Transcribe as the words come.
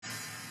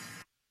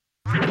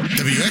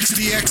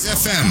WXDX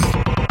FM,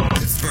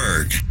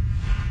 Pittsburgh.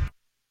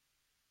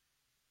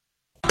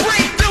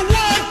 Break the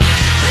wall,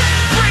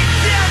 break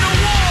down the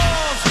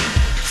walls.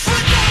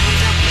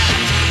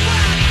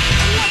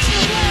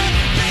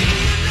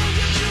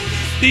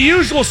 The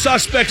usual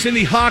suspects in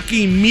the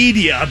hockey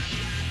media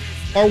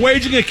are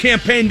waging a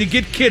campaign to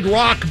get Kid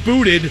Rock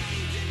booted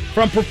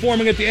from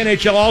performing at the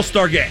NHL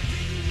All-Star Game.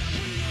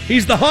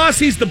 He's the hoss,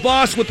 he's the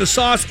boss with the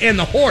sauce and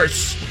the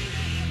horse.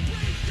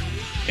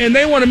 And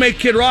they want to make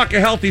Kid Rock a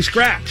healthy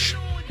scratch.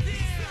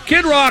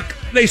 Kid Rock,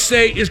 they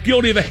say, is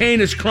guilty of a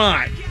heinous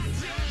crime.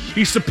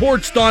 He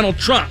supports Donald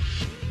Trump.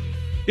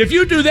 If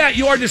you do that,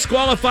 you are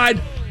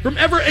disqualified from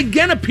ever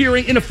again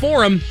appearing in a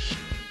forum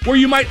where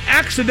you might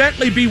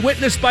accidentally be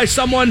witnessed by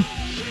someone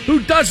who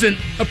doesn't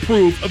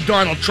approve of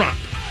Donald Trump.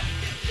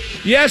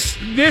 Yes,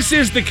 this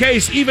is the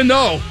case, even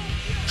though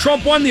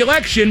Trump won the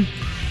election,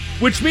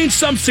 which means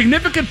some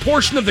significant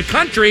portion of the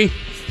country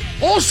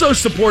also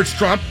supports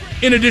Trump,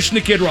 in addition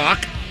to Kid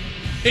Rock,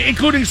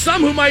 including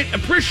some who might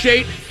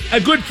appreciate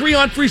a good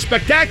 3-on-3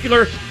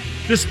 spectacular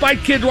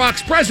despite Kid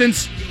Rock's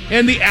presence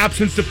and the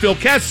absence of Phil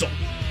Kessel.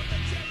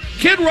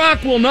 Kid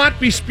Rock will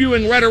not be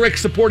spewing rhetoric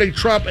supporting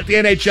Trump at the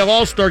NHL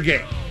All-Star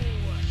Game.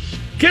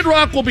 Kid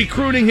Rock will be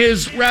crooning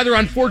his rather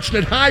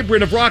unfortunate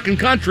hybrid of rock and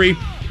country,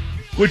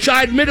 which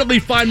I admittedly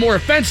find more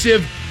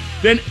offensive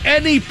than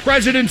any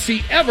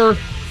presidency ever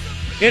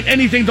and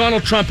anything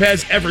Donald Trump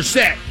has ever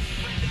said.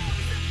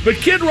 But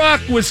Kid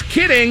Rock was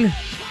kidding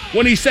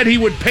when he said he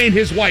would paint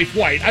his wife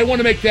white. I want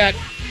to make that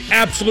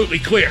absolutely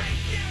clear.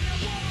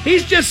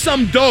 He's just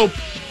some dope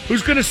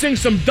who's going to sing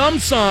some dumb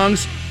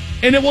songs,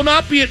 and it will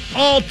not be at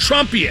all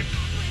Trumpian.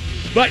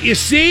 But you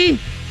see,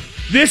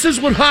 this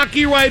is what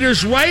hockey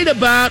writers write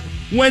about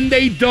when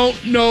they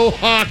don't know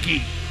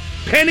hockey.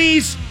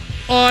 Pennies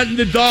on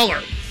the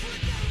dollar.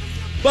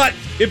 But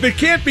if it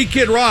can't be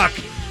Kid Rock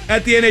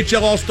at the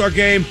NHL All-Star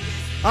Game,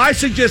 I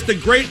suggest a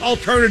great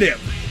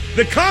alternative.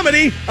 The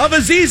comedy of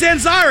Aziz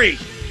Ansari.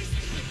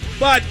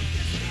 But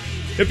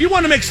if you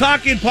want to mix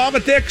hockey and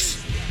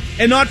politics,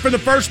 and not for the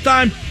first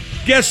time,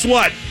 guess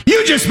what?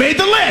 You just made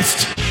the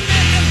list!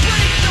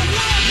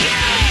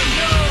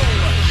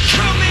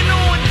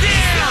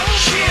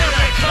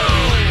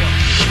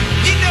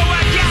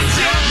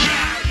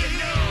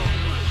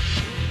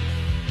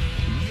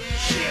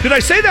 Did I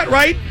say that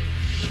right?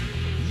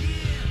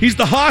 He's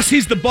the hoss,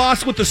 he's the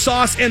boss with the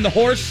sauce and the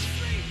horse.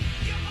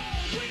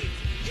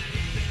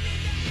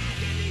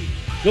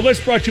 The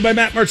list brought to you by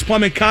Matt Mertz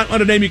Plumbing. Count on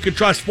a name you can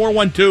trust.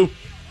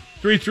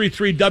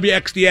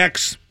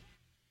 412-333-WXDX.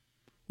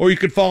 Or you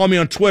could follow me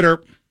on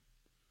Twitter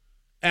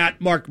at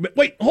Mark.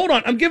 Wait, hold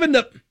on. I'm giving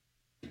the...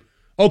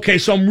 Okay,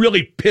 so I'm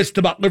really pissed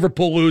about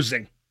Liverpool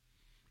losing.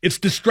 It's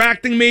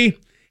distracting me,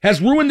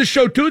 has ruined the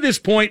show to this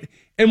point,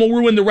 and will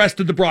ruin the rest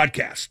of the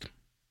broadcast.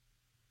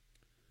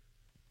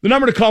 The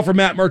number to call for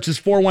Matt Mertz is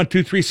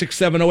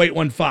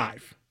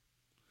 412-367-0815.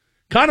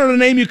 Count on a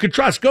name you can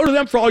trust. Go to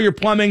them for all your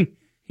plumbing,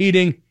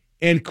 heating,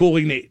 and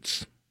cooling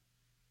needs.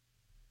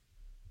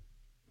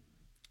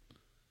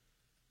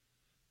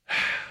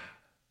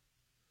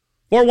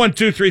 Four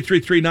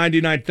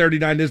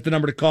 412-333-9939 is the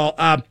number to call.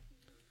 I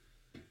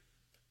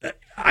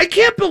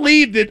can't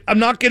believe that I'm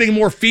not getting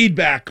more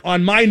feedback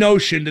on my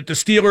notion that the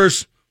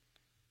Steelers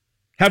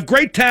have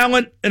great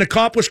talent, an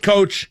accomplished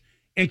coach,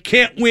 and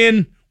can't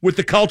win with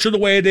the culture the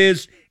way it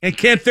is, and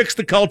can't fix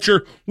the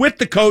culture with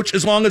the coach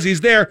as long as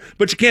he's there,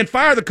 but you can't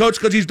fire the coach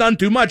because he's done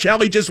too much. Hell,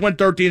 he just went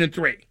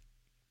 13-3.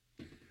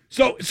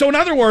 So in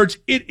other words,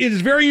 it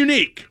is very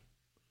unique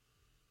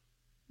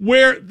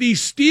where the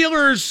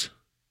Steelers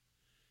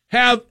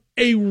have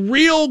a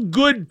real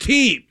good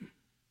team,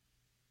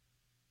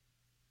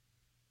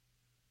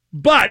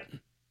 but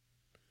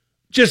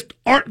just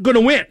aren't going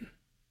to win.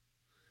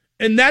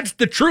 And that's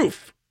the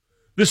truth.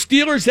 The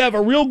Steelers have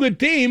a real good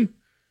team.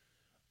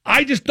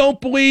 I just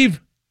don't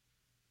believe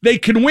they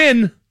can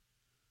win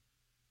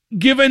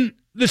given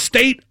the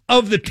state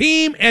of the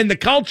team and the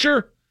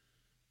culture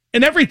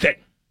and everything.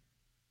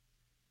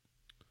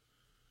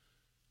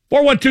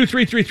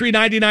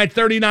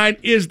 412-333-9939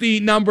 is the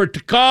number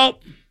to call.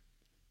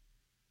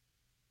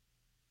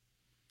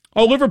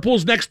 Oh,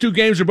 Liverpool's next two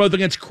games are both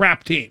against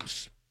crap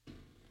teams.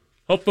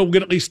 Hopefully we'll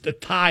get at least a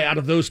tie out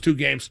of those two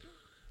games.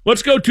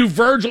 Let's go to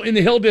Virgil in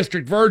the Hill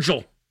District.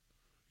 Virgil,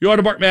 you're on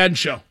the Mark Madden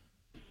Show.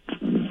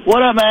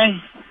 What up, man?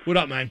 What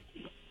up, man?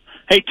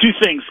 Hey, two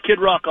things.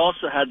 Kid Rock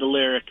also had the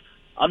lyric,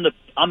 I'm a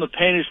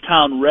paint his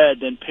town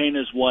red, then paint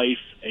his wife,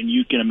 and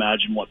you can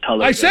imagine what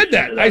color. I said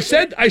that. I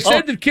said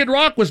that Kid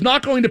Rock was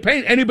not going to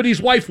paint anybody's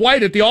wife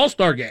white at the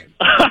All-Star Game.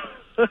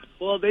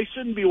 Well, they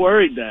shouldn't be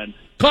worried then.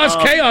 Cause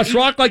chaos,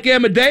 rock like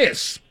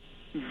Amadeus.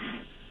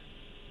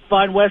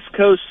 Fine West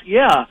Coast,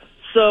 yeah.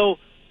 So,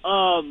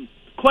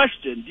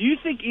 question, do you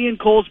think Ian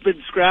Cole's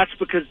been scratched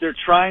because they're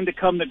trying to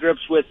come to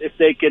grips with if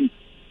they can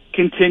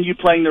continue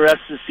playing the rest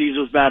of the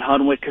season with Matt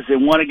Hunwick because they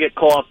want to get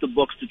Cole off the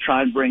books to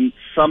try and bring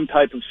some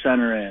type of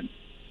center in?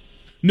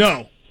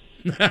 No.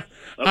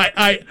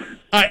 I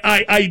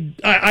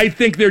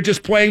think they're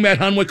just playing Matt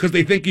Hunwick because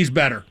they think he's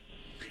better.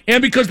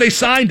 And because they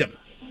signed him.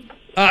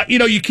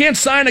 You can't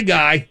sign a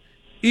guy,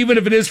 even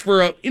if it is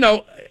for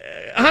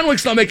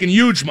Hunwick's not making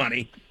huge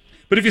money.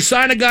 But if you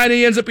sign a guy and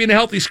he ends up being a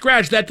healthy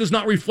scratch, that does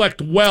not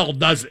reflect well,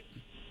 does it?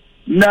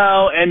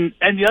 No, and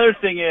the other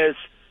thing is,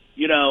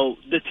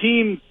 the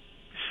team,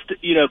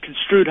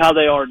 construed how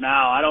they are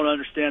now. I don't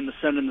understand the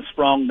sending the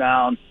Sprong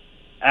down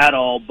at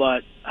all,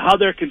 but how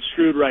they're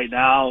construed right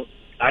now,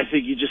 I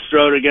think you just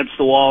throw it against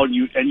the wall and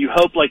you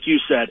hope, like you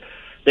said,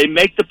 they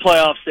make the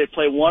playoffs, they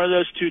play one of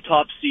those two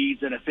top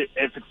seeds, and if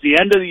it's the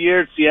end of the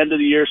year, it's the end of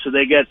the year, so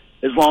they get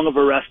as long of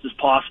a rest as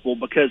possible,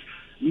 because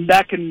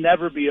that can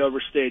never be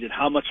overstated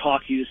how much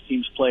hockey this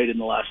team's played in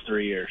the last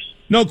 3 years.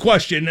 No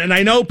question, and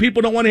I know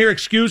people don't want to hear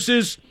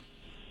excuses,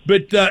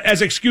 but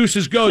as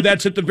excuses go,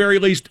 that's at the very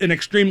least an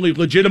extremely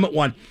legitimate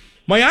one.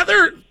 My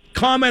other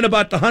comment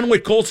about the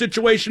Hunwick-Cole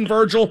situation,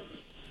 Virgil,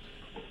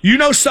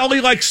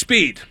 Sully likes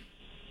speed.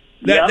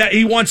 That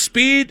he wants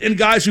speed and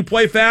guys who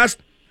play fast.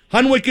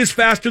 Hunwick is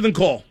faster than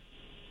Cole.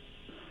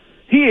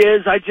 He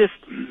is. I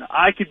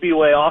could be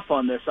way off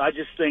on this. I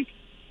just think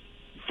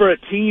for a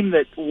team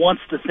that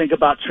wants to think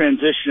about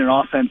transition and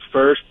offense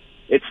first,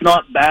 it's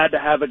not bad to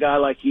have a guy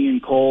like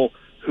Ian Cole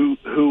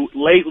who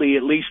lately,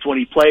 at least when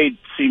he played,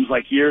 seems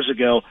like years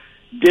ago,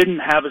 didn't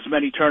have as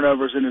many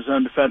turnovers in his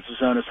own defensive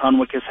zone as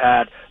Hunwick has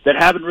had, that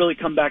haven't really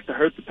come back to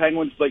hurt the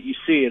Penguins, but you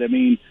see it. I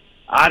mean,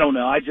 I don't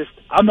know.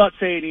 I'm not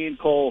saying Ian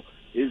Cole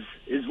is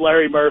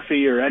Larry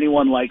Murphy or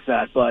anyone like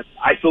that, but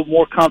I feel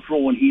more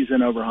comfortable when he's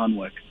in over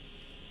Hunwick.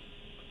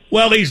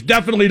 Well, he's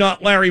definitely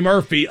not Larry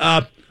Murphy.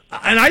 And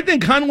I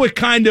think Hunwick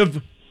kind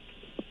of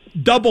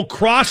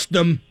double-crossed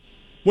them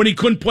when he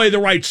couldn't play the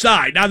right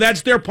side. Now,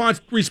 that's their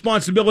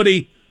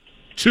responsibility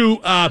to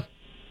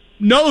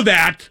know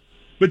that,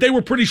 but they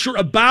were pretty sure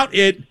about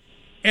it,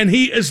 and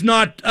he has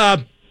not,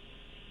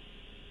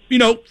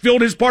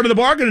 filled his part of the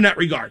bargain in that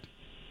regard.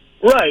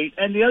 Right,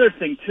 and the other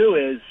thing, too,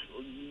 is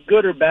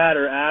good or bad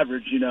or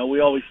average,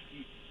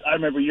 I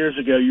remember years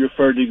ago you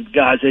referred to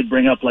guys they'd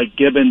bring up like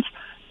Gibbons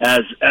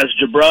as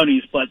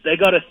jabronis, but they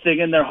got a thing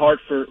in their heart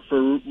for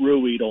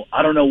Ruhwedel.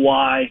 I don't know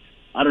why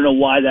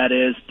that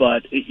is,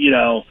 but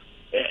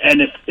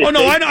and if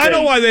I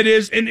know why that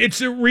is, and it's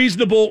a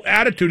reasonable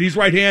attitude. He's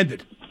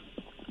right-handed.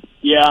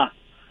 Yeah,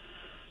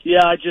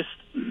 I just,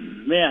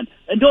 man,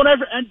 and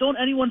don't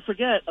anyone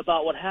forget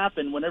about what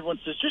happened when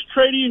everyone says just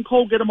trade Ian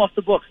Cole, get him off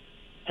the books.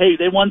 Hey,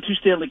 they won 2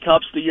 Stanley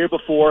Cups the year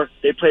before.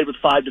 They played with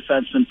 5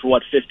 defensemen for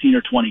 15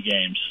 or 20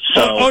 games.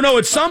 So, no,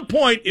 at some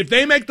point, if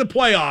they make the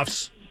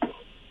playoffs,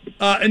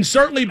 and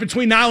certainly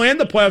between now and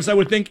the playoffs, I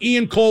would think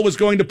Ian Cole was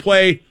going to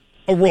play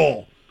a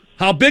role.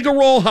 How big a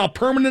role, how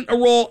permanent a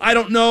role, I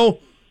don't know,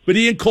 but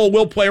Ian Cole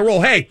will play a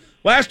role. Hey,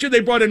 last year they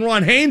brought in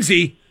Ron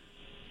Hainsey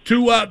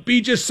to be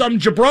just some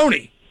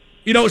jabroni,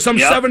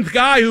 seventh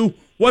guy who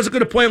wasn't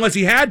going to play unless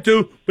he had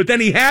to, but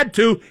then he had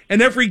to,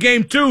 and every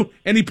game too,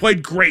 and he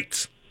played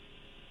great.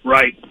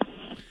 Right.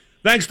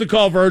 Thanks to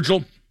call,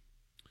 Virgil.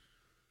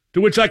 To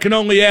which I can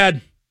only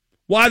add,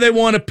 why they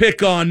want to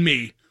pick on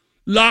me.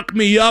 Lock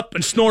me up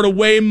and snort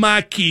away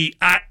my key.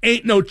 I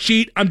ain't no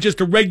cheat. I'm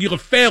just a regular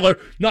failer.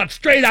 Not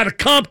straight out of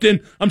Compton.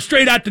 I'm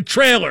straight out the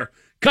trailer.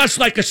 Cuss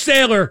like a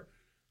sailor.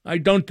 I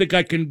don't think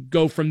I can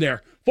go from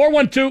there.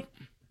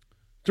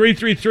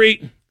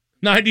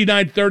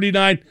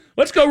 412-333-9939.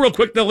 Let's go real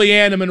quick to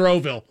Leanne in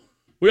Monroeville.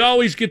 We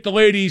always get the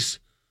ladies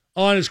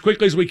on as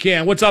quickly as we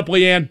can. What's up,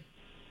 Leanne?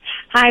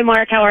 Hi,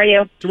 Mark. How are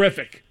you?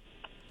 Terrific.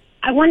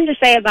 I wanted to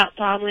say about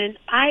Tomlin,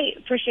 I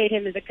appreciate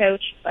him as a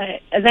coach,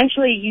 but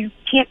eventually you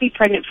can't be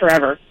pregnant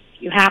forever.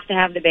 You have to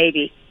have the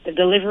baby. The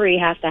delivery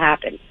has to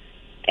happen.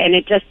 And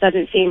it just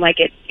doesn't seem like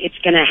it's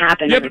going to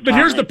happen. Yeah, but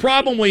here's the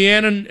problem,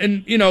 Leanne,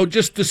 and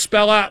just to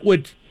spell out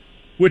what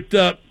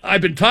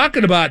I've been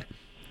talking about,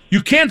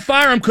 you can't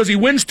fire him because he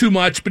wins too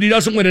much, but he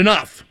doesn't win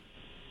enough.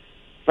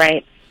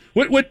 Right.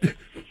 What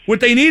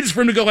they need is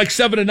for him to go like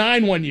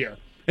 7-9 one year.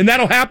 And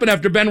that'll happen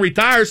after Ben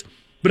retires,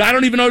 but I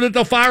don't even know that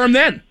they'll fire him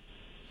then.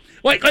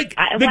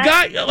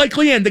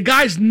 Leanne, the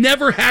guy's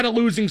never had a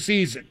losing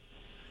season.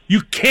 You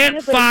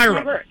can't fire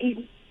him.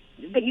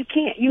 But you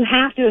can't. You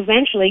have to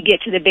eventually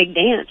get to the big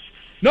dance.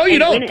 No, you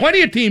don't.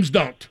 Plenty of teams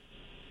don't.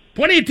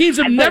 Plenty of teams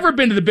have never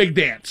been to the big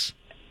dance.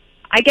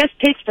 I guess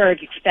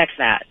Pittsburgh expects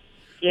that.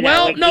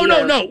 No.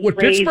 What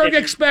Pittsburgh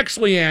expects,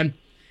 Leanne,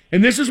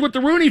 and this is what the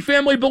Rooney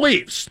family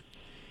believes,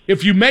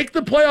 if you make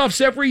the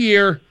playoffs every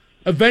year,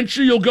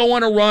 eventually you'll go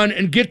on a run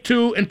and get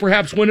to and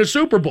perhaps win a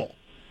Super Bowl.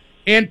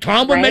 And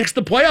Tomlin makes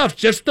the playoffs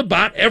just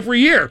about every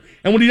year.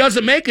 And when he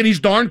doesn't make it, he's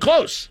darn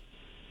close.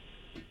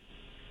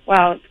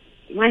 Well,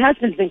 my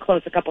husband's been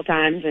close a couple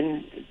times,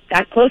 and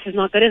that close is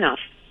not good enough.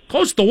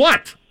 Close to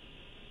what?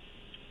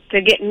 To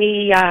get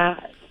me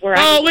where I...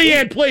 Oh,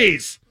 Leanne,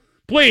 please.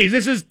 Please,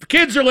 the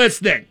kids are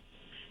listening.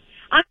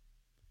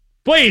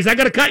 Please, I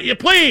got to cut you,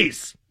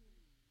 please.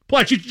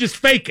 Plus, you should just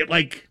fake it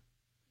like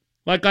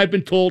I've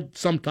been told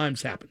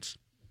sometimes happens.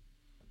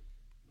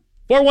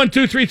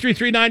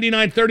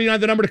 412-333-9939,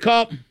 the number to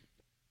call.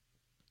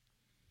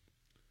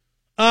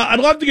 I'd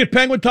love to get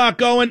Penguin Talk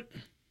going.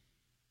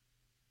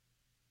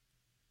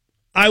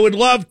 I would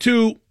love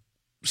to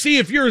see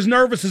if you're as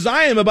nervous as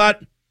I am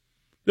about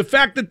the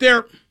fact that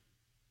they're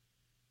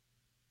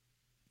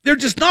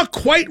just not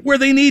quite where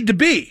they need to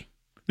be.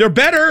 They're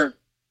better.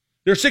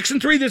 They're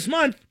 6-3 this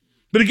month.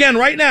 But again,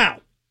 right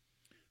now,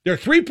 they're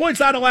 3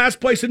 points out of last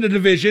place in the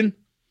division.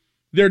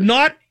 They're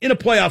not in a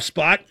playoff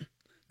spot.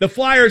 The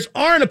Flyers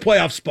are in a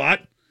playoff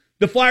spot.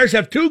 The Flyers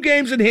have 2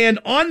 games in hand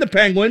on the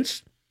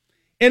Penguins,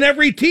 and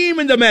every team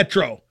in the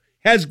Metro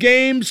has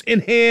games in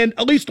hand,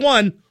 at least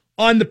one,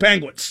 on the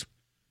Penguins.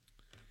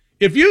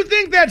 If you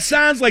think that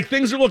sounds like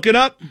things are looking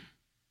up,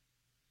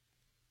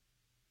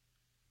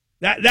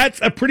 that's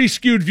a pretty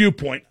skewed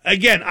viewpoint.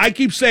 Again, I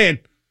keep saying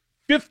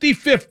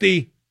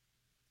 50-50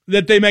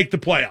 that they make the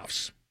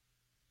playoffs.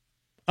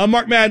 I'm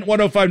Mark Madden,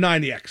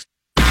 105.9 The X.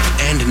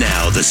 And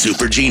now the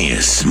super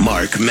genius,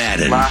 Mark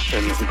Madden.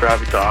 Laughing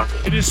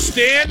Gravitas. It is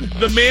Stan,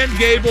 the man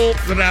Gable,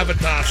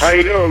 Gravitas. How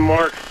you doing,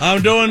 Mark?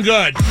 I'm doing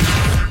good.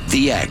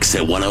 The X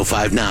at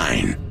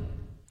 105.9.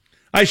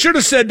 I should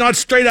have said not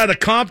straight out of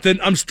Compton.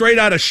 I'm straight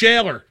out of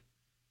Shaler.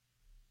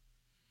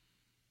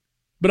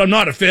 But I'm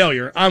not a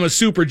failure. I'm a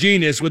super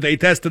genius with a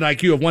tested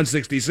IQ of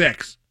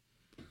 166.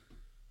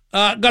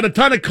 Got a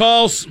ton of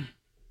calls.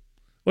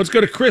 Let's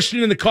go to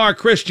Christian in the car.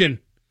 Christian,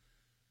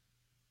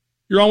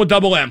 you're on with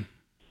Double M.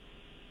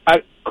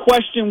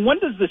 Question, when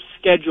does the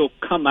schedule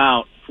come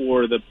out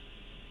for the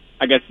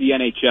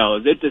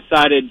NHL? Is it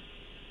decided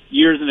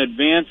years in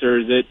advance, or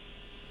is it...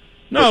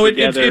 No,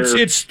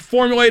 it's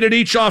formulated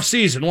each off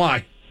season.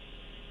 Why?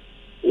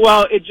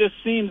 Well, it just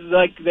seems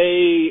like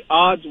the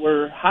odds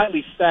were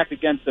highly stacked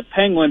against the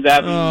Penguins.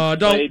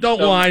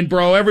 Don't whine,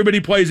 bro. Everybody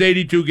plays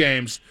 82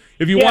 games.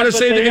 If you want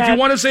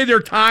to say they're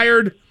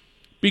tired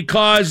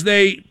because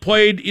they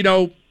played,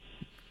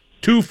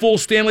 2 full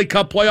Stanley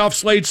Cup playoff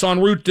slates en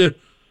route to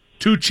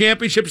 2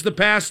 championships the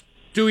past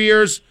 2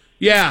 years,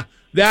 yeah,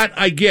 that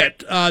I get.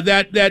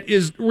 That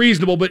is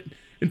reasonable. But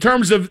in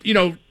terms of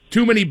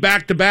too many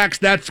back-to-backs,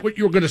 that's what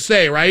you were going to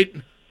say, right?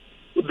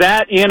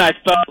 That, and I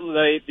felt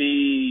like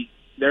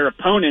their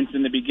opponents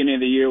in the beginning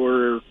of the year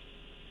were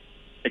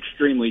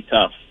extremely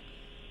tough.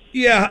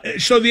 Yeah,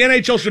 so the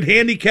NHL should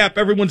handicap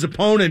everyone's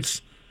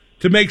opponents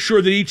to make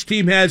sure that each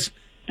team has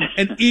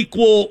an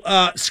equal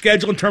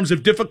schedule in terms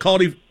of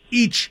difficulty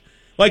each.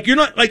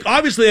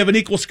 Obviously they have an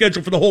equal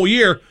schedule for the whole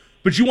year,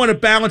 but you want it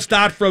balanced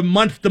out from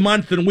month to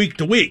month and week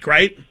to week,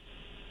 right?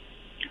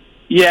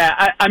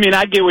 Yeah, I mean,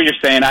 I get what you're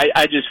saying.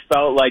 I just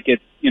felt like they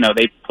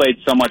played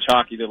so much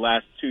hockey the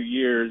last 2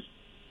 years.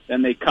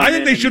 Then I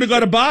think they should have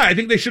got a bye. I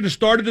think they should have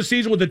started the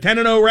season with a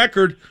 10-0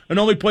 record and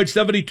only played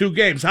 72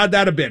 games. How'd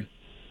that have been?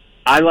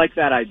 I like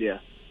that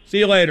idea. See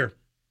you later.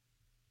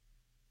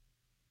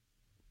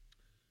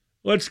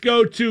 Let's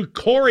go to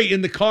Corey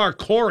in the car.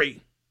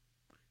 Corey,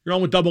 you're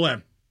on with Double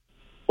M.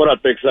 What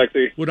up, Big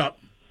Sexy? What up?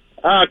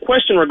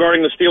 Question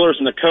regarding the Steelers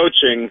and the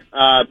coaching.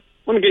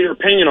 Let me get your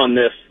opinion on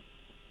this.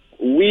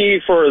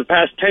 We, for the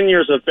past 10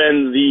 years, have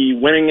been the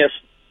winningest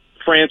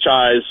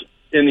franchise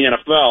in the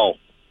NFL.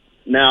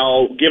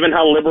 Now, given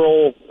how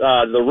liberal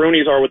the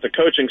Rooneys are with the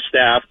coaching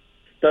staff,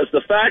 does the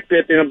fact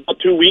that in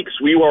about 2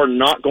 weeks we are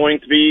not going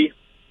to be,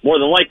 more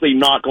than likely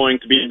not going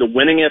to be the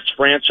winningest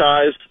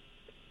franchise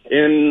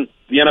in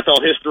the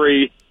NFL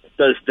history,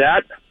 does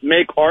that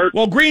make Art...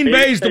 Well, Green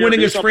Bay is the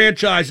winningest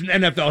franchise in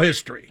NFL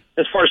history.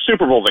 As far as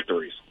Super Bowl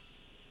victories.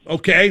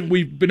 Okay,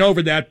 we've been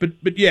over that,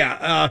 but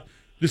yeah,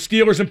 the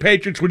Steelers and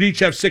Patriots would each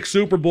have 6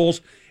 Super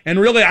Bowls, and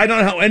really, I don't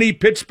know how any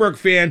Pittsburgh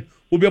fan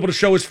will be able to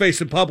show his face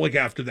in public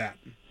after that.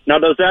 Now,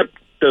 does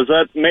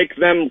that make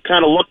them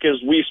kind of look,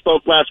 as we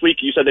spoke last week,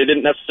 you said they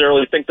didn't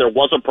necessarily think there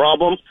was a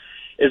problem?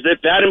 Is it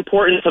that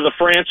important to the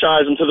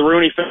franchise and to the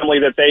Rooney family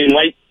that they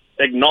might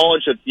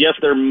acknowledge that, yes,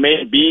 there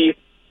may be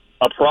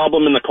a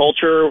problem in the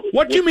culture?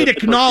 What do you mean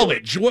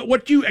acknowledge?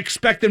 What do you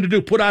expect them to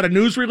do? Put out a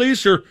news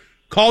release or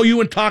call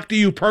you and talk to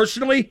you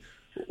personally?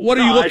 What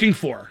are you looking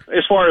for?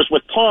 As far as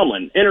with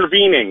Tomlin,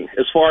 intervening,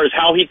 as far as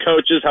how he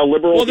coaches, how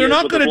liberal Well, they're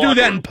not going to do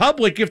that in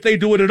public if they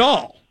do it at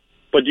all.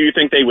 But do you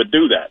think they would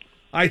do that?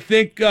 I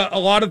think a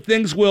lot of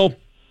things will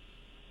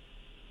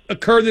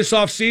occur this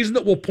offseason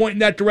that will point in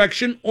that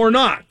direction or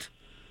not.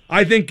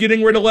 I think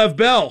getting rid of Lev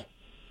Bell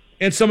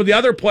and some of the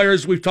other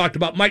players we've talked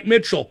about, Mike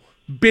Mitchell,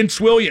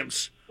 Vince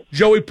Williams,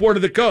 Joey Porter,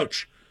 the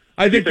coach.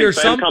 I think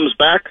there's Ben comes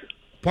back?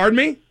 Pardon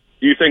me?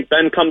 You think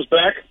Ben comes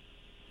back?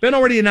 Ben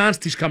already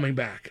announced he's coming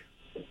back.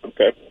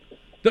 Okay.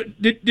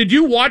 Did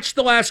you watch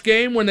the last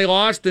game when they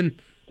lost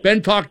and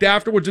Ben talked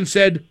afterwards and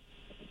said,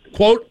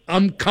 quote,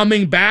 "I'm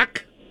coming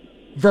back,"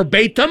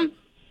 verbatim?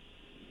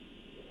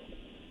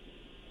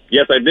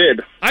 Yes, I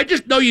did. I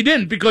just know you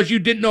didn't because you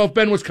didn't know if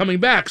Ben was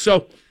coming back.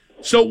 So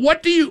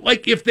what do you,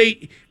 like,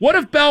 what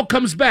if Bell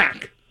comes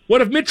back?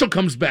 What if Mitchell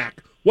comes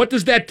back? What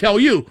does that tell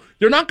you?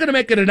 They're not going to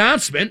make an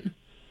announcement.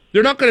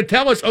 They're not going to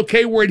tell us,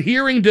 okay, we're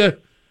adhering to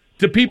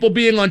people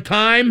being on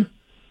time.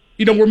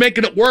 We're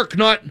making it work,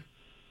 not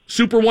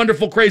super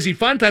wonderful, crazy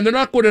fun time. They're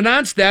not going to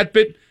announce that,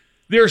 but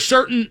there are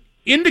certain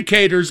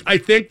indicators, I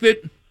think,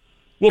 that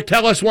will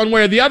tell us one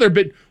way or the other.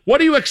 But what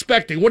are you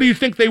expecting? What do you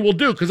think they will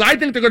do? Because I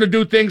think they're going to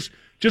do things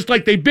just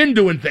like they've been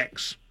doing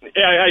things.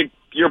 Yeah,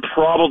 you're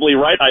probably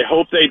right. I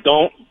hope they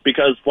don't.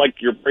 because,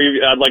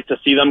 I'd like to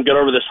see them get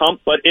over this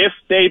hump. But if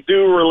they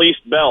do release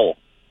Bell,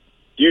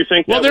 do you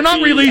think they're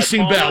not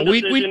releasing Bell,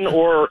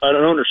 or an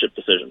ownership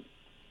decision,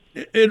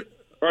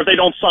 or if they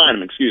don't sign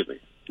him? Excuse me.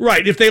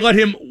 Right, if they let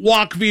him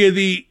walk via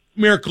the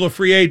miracle of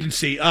free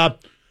agency, I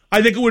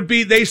think it would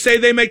be. They say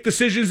they make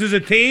decisions as a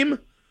team.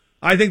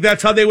 I think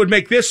that's how they would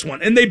make this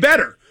one, and they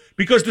better,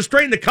 because to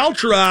straighten the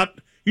culture out,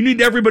 you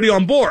need everybody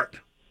on board.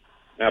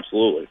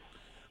 Absolutely.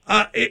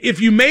 If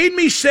you made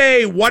me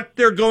say what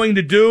they're going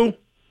to do,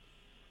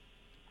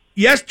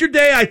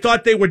 yesterday I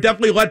thought they would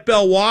definitely let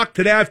Bell walk.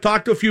 Today I've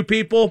talked to a few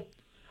people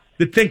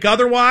that think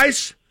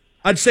otherwise.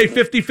 I'd say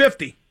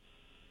 50-50.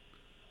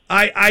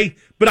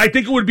 But I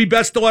think it would be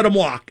best to let him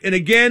walk. And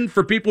again,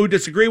 for people who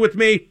disagree with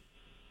me,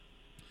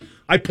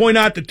 I point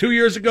out that 2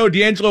 years ago,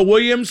 D'Angelo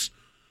Williams,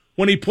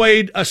 when he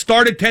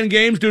started 10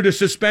 games due to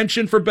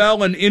suspension for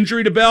Bell and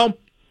injury to Bell,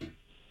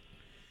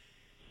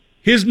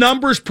 his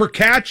numbers per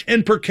catch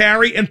and per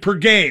carry and per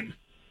game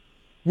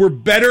were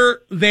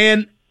better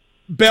than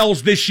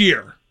Bell's this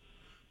year.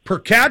 Per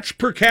catch,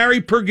 per carry,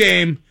 per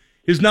game,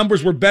 his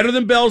numbers were better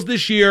than Bell's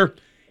this year,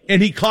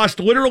 and he cost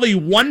literally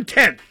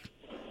 1/10,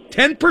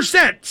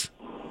 10%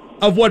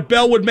 of what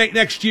Bell would make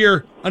next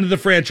year under the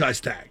franchise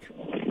tag.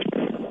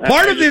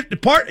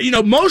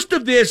 Most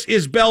of this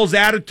is Bell's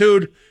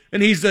attitude,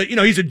 and he's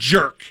a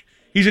jerk.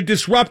 He's a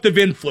disruptive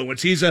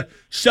influence. He's a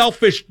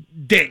selfish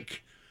dink.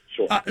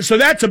 Sure. So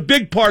that's a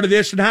big part of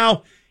this and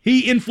how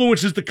he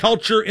influences the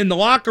culture in the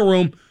locker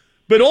room.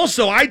 But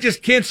also, I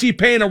just can't see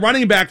paying a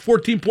running back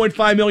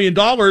 $14.5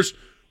 million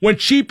when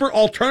cheaper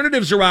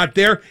alternatives are out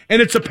there,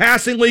 and it's a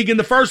passing league in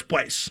the first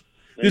place.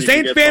 This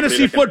ain't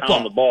fantasy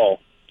football. The ball.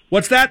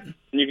 What's that? And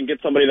you can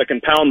get somebody that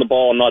can pound the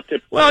ball and not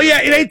tip. Well,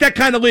 yeah, it ain't that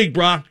kind of league,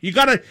 bro. You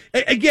got to,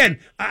 again,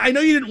 I know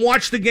you didn't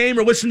watch the game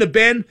or listen to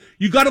Ben.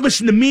 You got to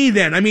listen to me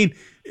then. I mean,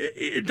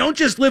 don't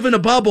just live in a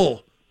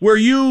bubble where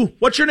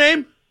what's your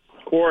name?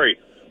 Corey.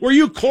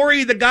 Where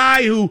Corey, the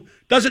guy who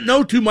doesn't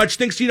know too much,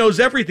 thinks he knows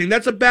everything.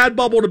 That's a bad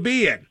bubble to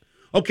be in.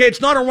 Okay,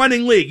 it's not a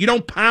running league. You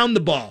don't pound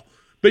the ball.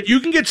 But you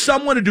can get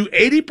someone to do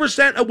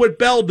 80% of what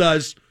Bell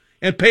does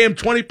and pay him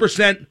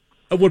 20%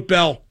 of what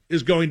Bell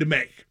is going to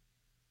make.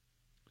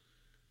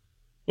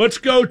 Let's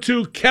go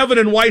to Kevin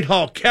in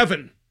Whitehall.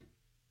 Kevin,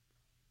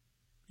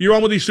 you're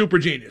on with the Super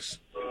Genius.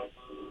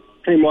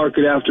 Hey, Mark,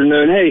 good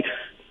afternoon. Hey,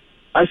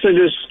 I said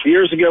this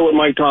years ago with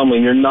Mike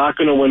Tomlin. You're not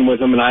going to win with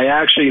him, and I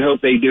actually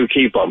hope they do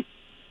keep him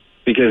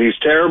because he's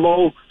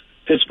terrible.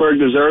 Pittsburgh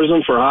deserves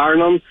him for hiring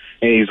him,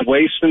 and he's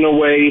wasting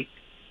away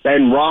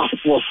Ben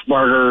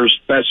Roethlisberger's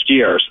best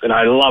years, and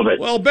I love it.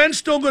 Well, Ben's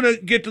still going to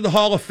get to the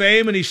Hall of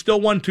Fame, and he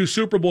still won 2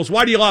 Super Bowls.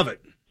 Why do you love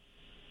it?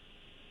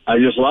 I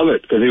just love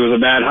it because he was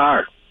a bad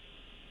hire.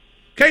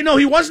 Okay, no,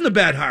 he wasn't a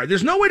bad hire.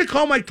 There's no way to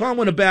call Mike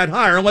Tomlin a bad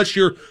hire unless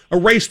you're a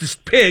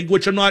racist pig,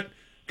 which I'm not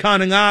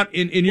counting out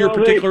in your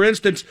particular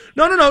instance.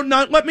 No,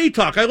 let me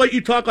talk. I let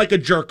you talk like a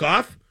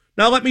jerk-off.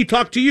 Now let me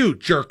talk to you,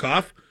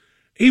 jerk-off.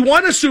 He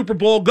won a Super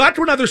Bowl, got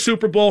to another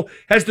Super Bowl,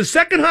 has the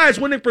second highest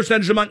winning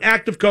percentage among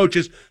active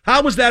coaches.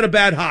 How was that a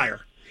bad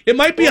hire? It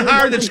might be a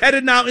hire that's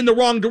headed now in the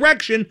wrong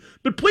direction,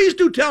 but please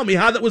do tell me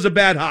how that was a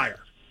bad hire.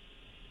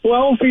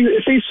 Well,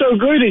 if he's so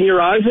good in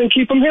your eyes, then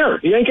keep him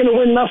here. You ain't going to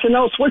win nothing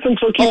else with him.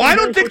 So keep him. I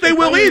don't think they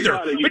will either.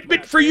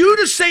 But for you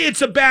to say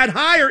it's a bad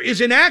hire is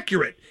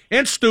inaccurate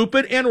and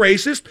stupid and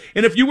racist.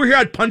 And if you were here,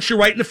 I'd punch you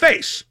right in the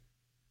face.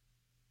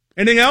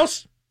 Anything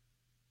else?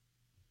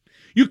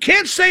 You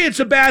can't say it's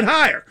a bad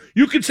hire.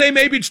 You could say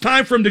maybe it's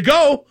time for him to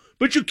go,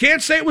 but you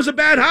can't say it was a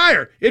bad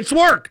hire. It's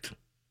worked.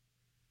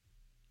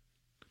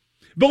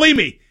 Believe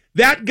me,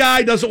 that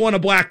guy doesn't want a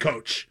black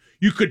coach.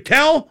 You could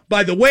tell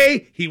by the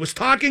way he was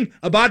talking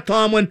about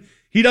Tomlin,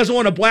 he doesn't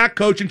want a black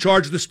coach in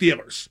charge of the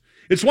Steelers.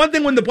 It's one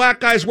thing when the black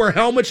guys wear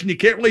helmets and you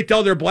can't really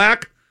tell they're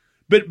black,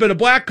 but a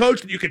black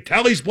coach that you can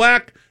tell he's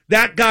black,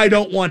 that guy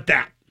don't want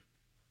that.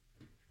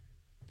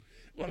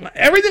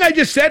 Everything I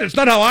just said, it's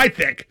not how I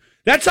think.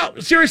 That's how,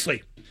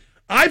 seriously,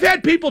 I've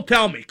had people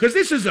tell me, because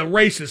this is a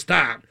racist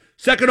town,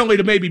 second only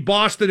to maybe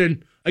Boston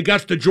and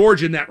Augusta,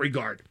 Georgia in that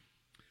regard.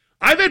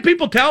 I've had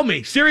people tell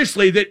me,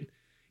 seriously, that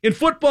in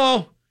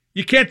football,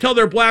 you can't tell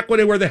they're black when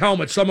they wear the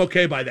helmet, so I'm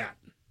okay by that.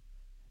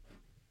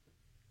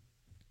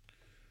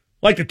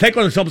 Like to take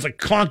on themselves and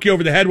conk you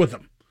over the head with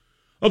them.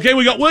 Okay,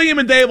 we got William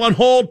and Dave on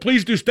hold.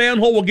 Please do stay on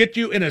hold. We'll get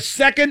you in a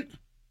second.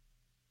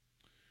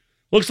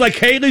 Looks like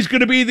Haley's going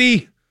to be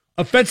the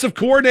offensive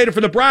coordinator for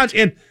the Browns,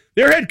 and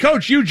their head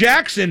coach, Hugh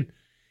Jackson,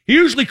 he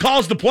usually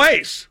calls the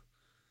plays,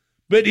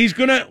 but he's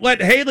going to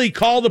let Haley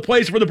call the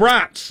plays for the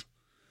Browns.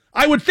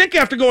 I would think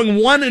after going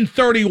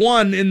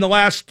 1-31 in the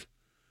last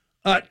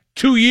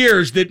 2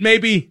 years that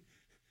maybe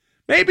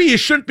you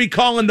shouldn't be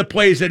calling the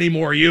plays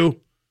anymore, you.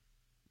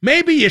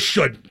 Maybe you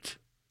shouldn't.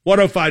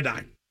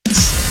 105.9.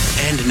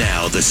 And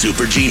now the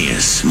super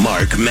genius,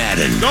 Mark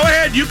Madden. Go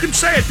ahead, you can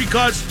say it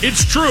because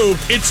it's true.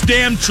 It's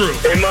damn true.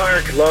 Hey,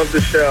 Mark, love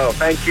the show.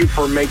 Thank you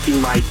for making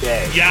my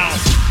day. Yeah.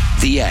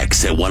 The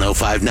X at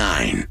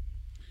 105.9.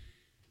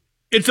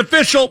 It's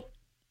official.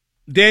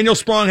 Daniel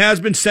Sprong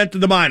has been sent to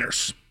the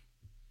minors.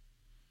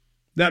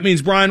 That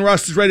means Brian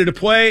Rust is ready to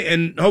play,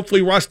 and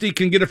hopefully Rusty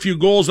can get a few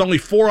goals. Only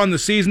 4 on the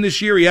season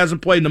this year. He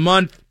hasn't played in a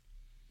month.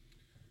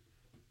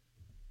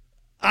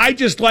 I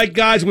just like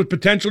guys with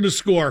potential to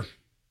score.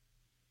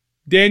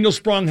 Daniel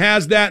Sprong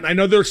has that, and I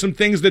know there are some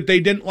things that they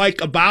didn't like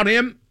about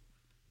him.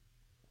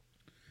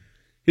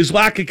 His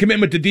lack of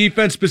commitment to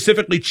defense,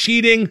 specifically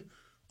cheating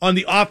on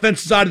the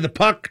offensive side of the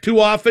puck too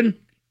often.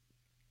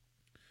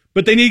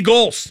 But they need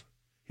goals.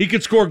 He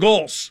could score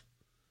goals.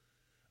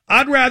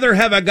 I'd rather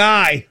have a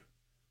guy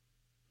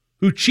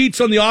who cheats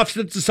on the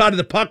opposite side of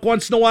the puck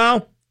once in a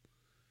while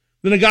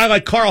than a guy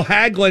like Carl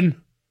Hagelin,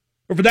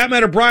 or for that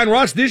matter, Brian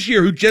Rust this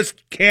year, who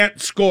just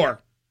can't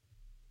score.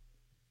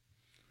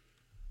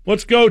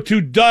 Let's go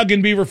to Doug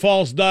in Beaver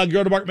Falls. Doug,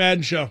 you're on the Mark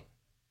Madden Show.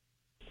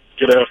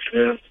 Good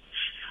afternoon.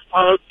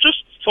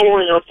 Just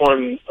following up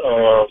on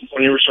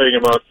when you were saying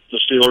about the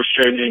Steelers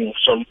changing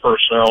some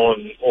personnel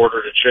in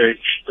order to change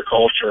the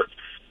culture.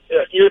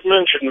 You had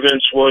mentioned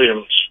Vince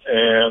Williams,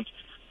 and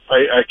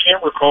I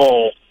can't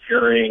recall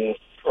hearing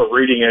or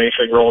reading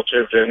anything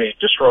relative to any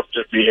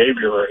disruptive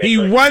behavior or anything.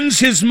 He runs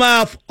his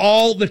mouth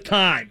all the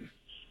time.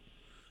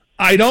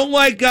 I don't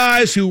like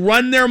guys who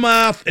run their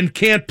mouth and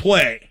can't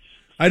play.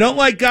 I don't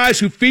like guys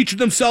who feature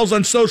themselves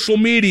on social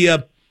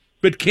media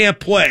but can't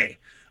play.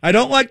 I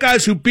don't like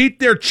guys who beat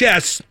their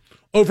chests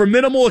over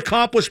minimal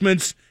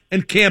accomplishments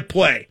and can't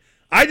play.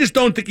 I just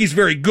don't think he's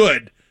very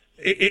good,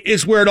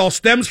 is where it all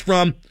stems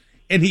from,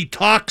 and he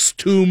talks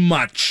too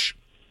much.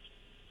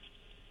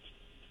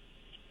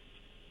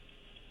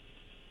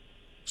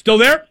 Still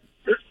there?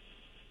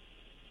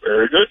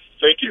 Very good.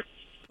 Thank you.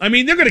 I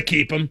mean, they're going to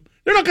keep him.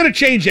 They're not going to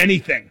change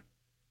anything.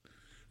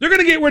 They're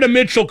going to get rid of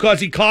Mitchell because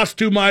he costs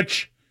too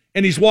much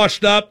and he's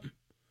washed up.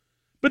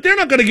 But they're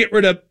not going to get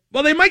rid of,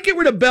 well, they might get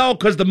rid of Bell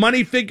because the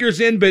money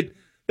figures in, but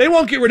they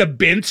won't get rid of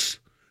Bintz.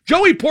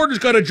 Joey Porter's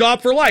got a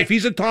job for life.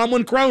 He's a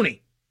Tomlin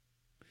crony.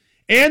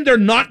 And they're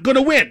not going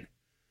to win.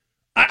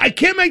 I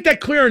can't make that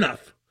clear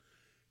enough.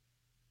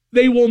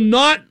 The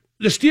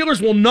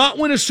Steelers will not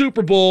win a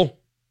Super Bowl,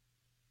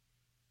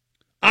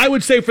 I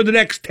would say, for the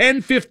next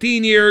 10,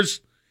 15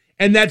 years,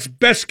 and that's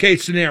best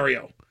case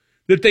scenario.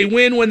 That they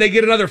win when they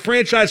get another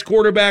franchise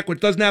quarterback, which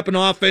doesn't happen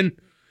often.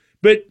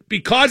 But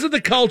because of the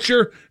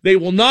culture, they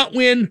will not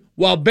win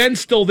while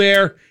Ben's still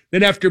there.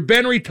 Then after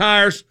Ben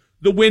retires,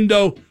 the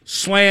window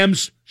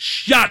slams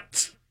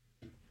shut.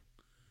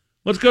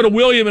 Let's go to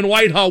William in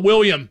Whitehall.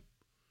 William,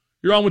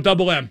 you're on with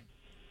Double M.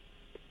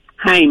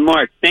 Hi,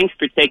 Mark. Thanks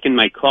for taking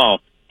my call.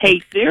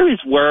 Hey, there is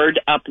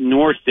word up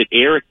north that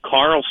Erik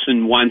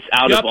Karlsson wants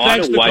out of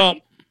Ottawa.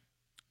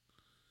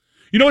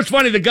 You know what's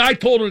funny? The guy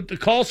told the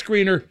call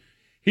screener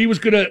he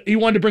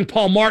wanted to bring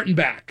Paul Martin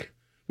back,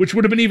 which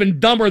would have been even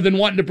dumber than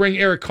wanting to bring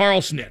Erik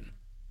Karlsson in.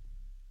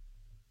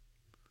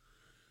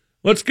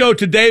 Let's go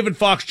to Dave in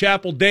Fox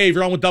Chapel. Dave,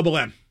 you're on with Double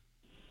M.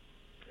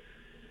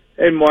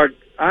 Hey, Mark.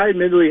 I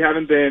admittedly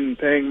haven't been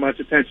paying much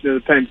attention to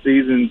the Penn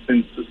season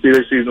since the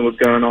Steelers season was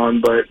going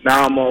on, but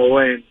now I'm all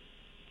in.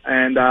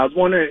 And I was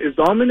wondering, is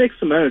Dominic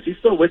Simone, is he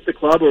still with the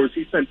club or was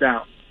he sent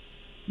down?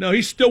 No,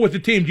 he's still with the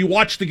team. Do you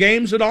watch the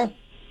games at all?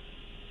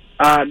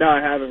 No,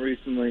 I haven't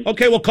recently.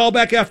 Okay, well, call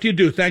back after you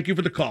do. Thank you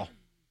for the call.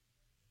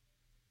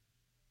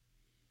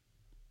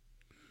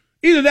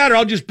 Either that or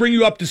I'll just bring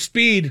you up to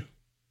speed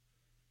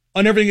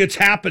on everything that's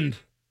happened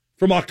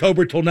from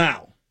October till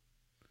now.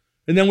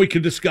 And then we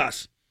can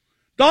discuss.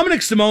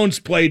 Dominic Simone's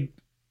played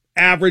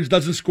average,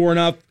 doesn't score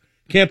enough.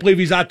 Can't believe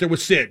he's out there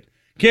with Sid.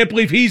 Can't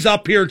believe he's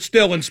up here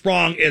still and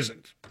Sprong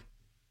isn't.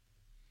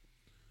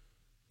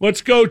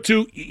 Let's go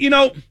to,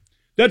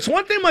 that's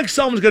one thing Mike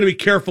Sullivan's going to be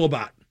careful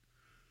about.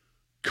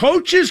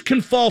 Coaches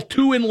can fall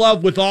too in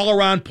love with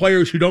all-around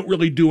players who don't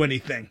really do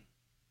anything.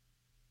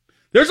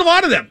 There's a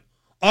lot of them.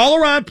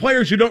 All-around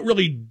players who don't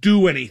really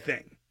do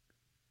anything.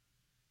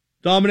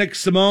 Dominic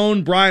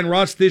Simone, Brian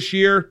Rust this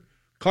year,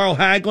 Carl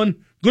Hagelin,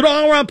 good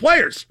all-around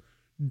players.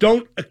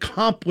 Don't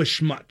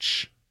accomplish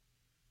much.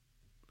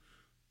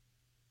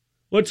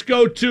 Let's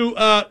go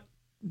to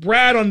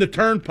Brad on the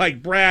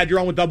Turnpike. Brad, you're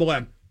on with Double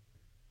M.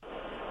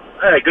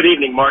 Hey, good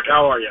evening, Mark.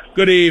 How are you?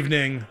 Good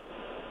evening.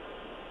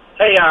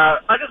 Hey,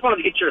 I just wanted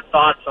to get your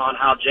thoughts on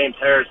how James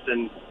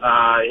Harrison,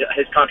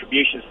 his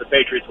contributions to the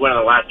Patriots win on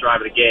the last drive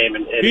of the game.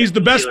 And he's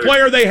the best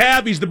player they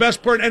have. He's the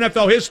best player in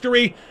NFL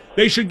history.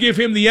 They should give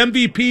him the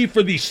MVP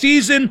for the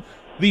season,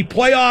 the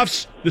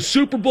playoffs, the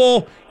Super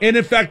Bowl, and,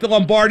 in fact, the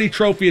Lombardi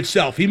Trophy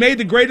itself. He made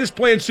the greatest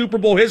play in Super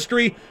Bowl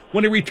history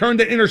when he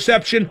returned an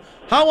interception.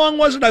 How long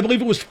was it? I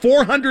believe it was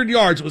 400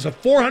 yards. It was a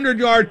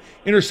 400-yard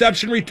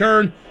interception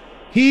return.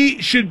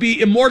 He should be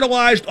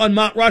immortalized on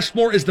Mount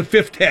Rushmore as the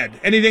fifth head.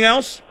 Anything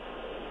else?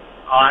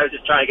 I was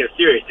just trying to get a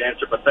serious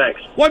answer, but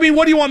thanks. Well, I mean,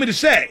 what do you want me to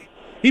say?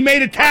 He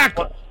made a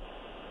tackle.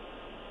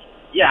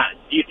 Yeah.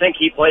 Do you think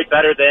he played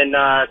better than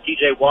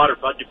T.J. Watt or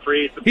Bud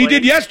Dupree? He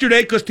did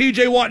yesterday because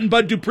T.J. Watt and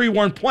Bud Dupree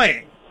weren't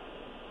playing.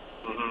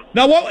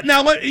 Mm-hmm.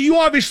 Now, you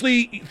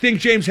obviously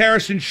think James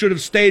Harrison should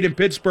have stayed in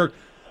Pittsburgh.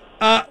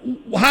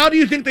 How do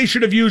you think they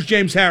should have used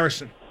James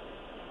Harrison?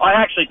 I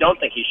actually don't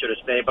think he should have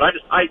stayed, but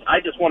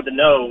I just wanted to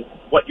know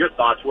what your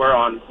thoughts were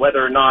on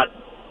whether or not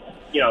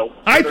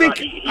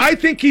I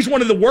think he's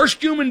one of the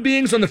worst human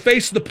beings on the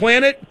face of the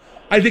planet.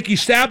 I think he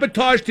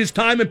sabotaged his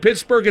time in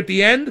Pittsburgh at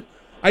the end.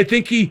 I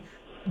think he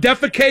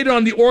defecated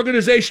on the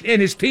organization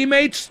and his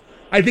teammates.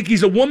 I think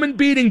he's a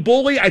woman-beating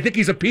bully. I think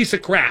he's a piece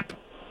of crap.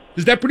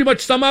 Does that pretty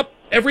much sum up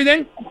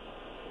everything?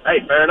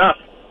 Hey, fair enough.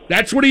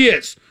 That's what he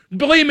is.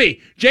 Believe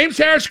me, James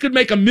Harris could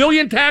make 1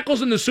 million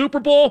tackles in the Super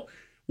Bowl.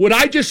 What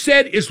I just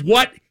said is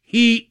what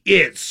he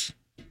is.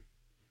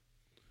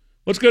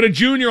 Let's go to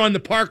Junior on the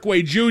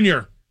Parkway.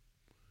 Junior,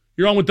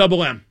 you're on with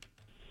Double M.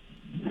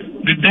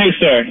 Good day,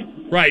 sir.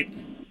 Right.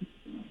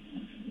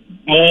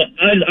 Well,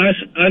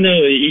 I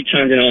know he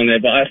chimed in on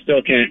that, but I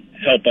still can't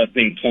help but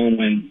think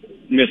Tomlin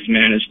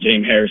mismanaged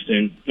James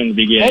Harrison from the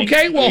beginning.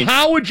 Okay, well,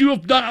 how would you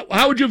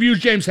have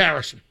used James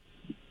Harrison?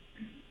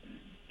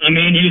 I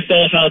mean, you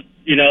saw how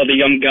the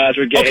young guys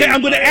were getting. Okay,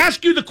 I'm going to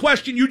ask you the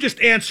question. You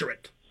just answer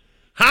it.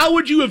 How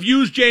would you have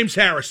used James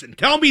Harrison?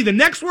 Tell me the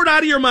next word out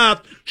of your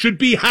mouth should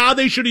be how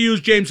they should have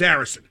used James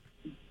Harrison.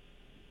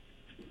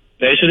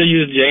 They should have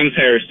used James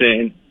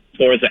Harrison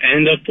towards the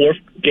end of fourth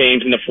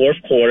games in the fourth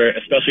quarter,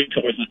 especially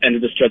towards the end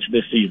of the stretch of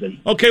this season.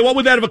 Okay, what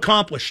would that have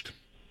accomplished?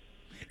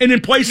 And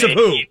in place of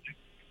who?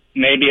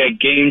 Maybe a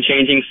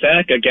game-changing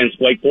sack against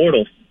Blake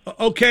Bortles.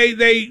 Okay,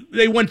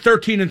 they went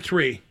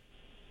 13-3.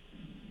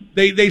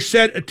 They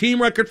set a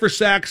team record for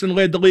sacks and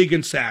led the league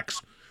in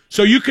sacks.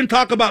 So you can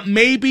talk about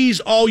maybes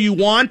all you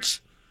want.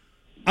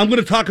 I'm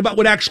going to talk about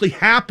what actually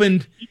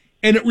happened,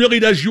 and it really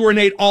does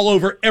urinate all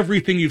over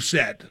everything you've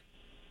said.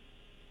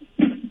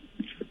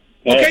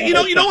 Okay, you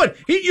know what?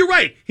 You're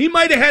right. He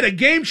might have had a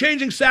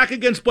game-changing sack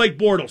against Blake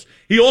Bortles.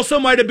 He also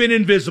might have been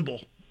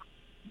invisible.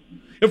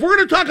 If we're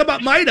going to talk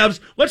about might-haves,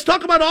 let's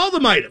talk about all the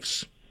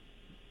might-haves.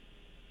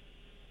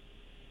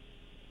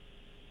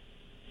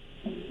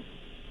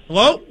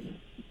 Hello?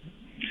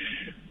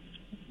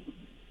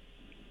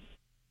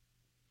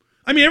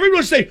 I mean,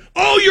 everyone's saying,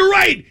 oh, you're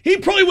right. He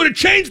probably would have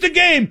changed the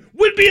game.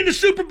 Would be in the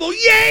Super Bowl.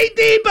 Yay,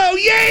 Debo!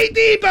 Yay,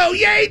 Debo!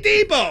 Yay,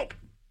 Debo!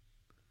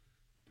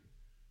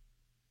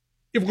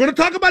 If we're going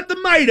to talk about the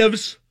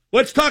might-haves,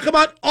 let's talk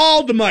about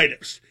all the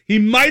might-haves. He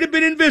might have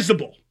been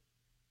invisible.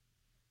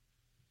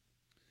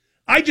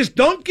 I just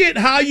don't get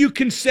how you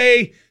can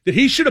say that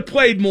he should have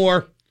played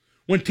more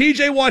when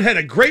T.J. Watt had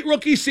a great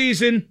rookie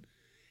season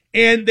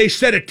and they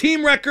set a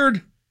team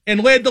record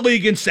and led the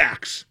league in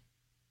sacks.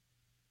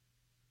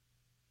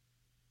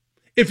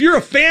 If you're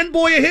a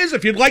fanboy of his,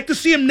 if you'd like to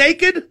see him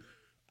naked,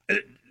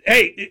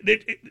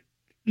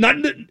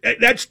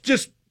 that's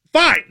just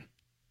fine.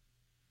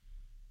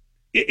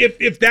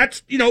 If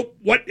that's,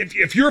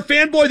 if you're a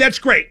fanboy, that's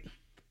great.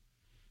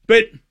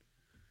 But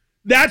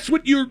that's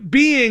what you're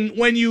being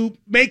when you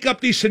make up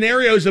these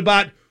scenarios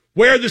about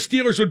where the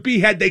Steelers would be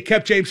had they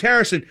kept James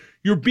Harrison.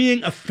 You're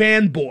being a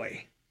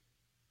fanboy.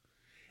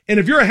 And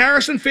if you're a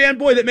Harrison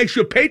fanboy, that makes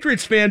you a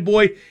Patriots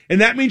fanboy, and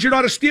that means you're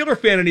not a Steeler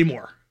fan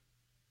anymore.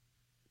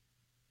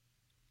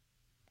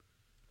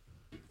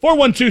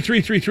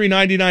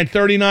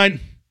 412-333-9939.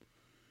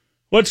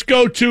 Let's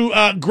go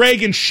to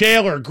Greg and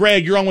Shaler.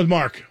 Greg, you're on with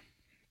Mark.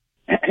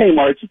 Hey,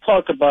 Mark, you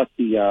talk about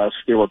the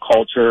Steeler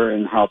culture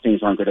and how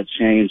things aren't going to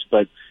change,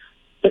 but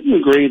don't you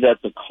agree that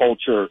the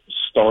culture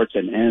starts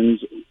and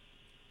ends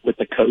with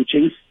the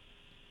coaching?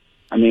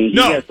 I mean,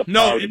 no.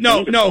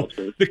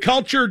 The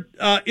culture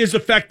is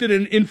affected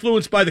and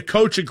influenced by the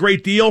coach a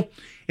great deal.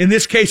 In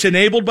this case,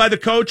 enabled by the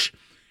coach.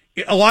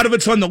 A lot of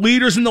it's on the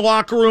leaders in the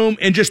locker room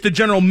and just the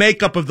general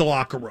makeup of the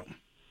locker room.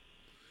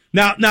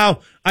 Now,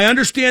 I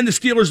understand the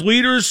Steelers'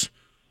 leaders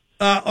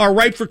are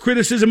ripe for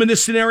criticism in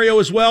this scenario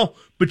as well,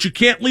 but you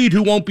can't lead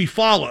who won't be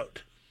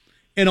followed.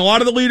 And a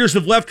lot of the leaders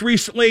have left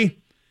recently,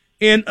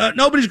 and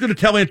nobody's going to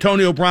tell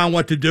Antonio Brown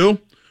what to do.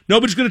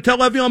 Nobody's going to tell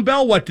Le'Veon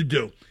Bell what to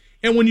do.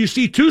 And when you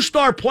see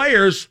two-star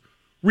players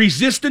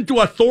resistant to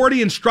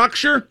authority and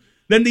structure,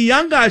 then the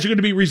young guys are going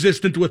to be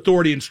resistant to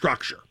authority and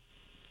structure.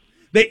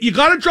 You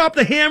got to drop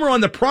the hammer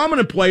on the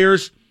prominent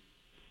players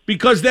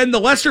because then the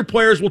lesser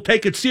players will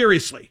take it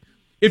seriously.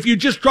 If you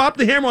just drop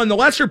the hammer on the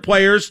lesser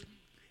players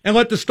and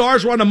let the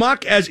stars run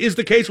amok, as is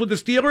the case with the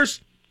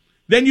Steelers,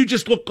 then you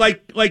just look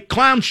like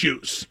clown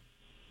shoes.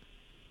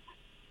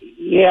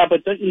 Yeah,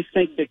 but don't you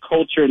think the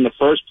culture in the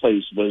first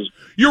place was...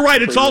 You're right.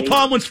 It's all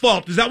Tomlin's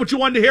fault. Is that what you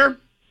wanted to hear?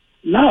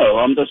 No,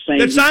 I'm just saying...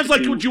 That sounds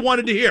like what you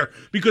wanted to hear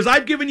because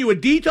I've given you a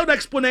detailed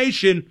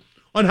explanation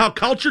on how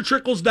culture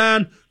trickles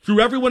down through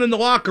everyone in the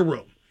locker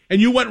room. And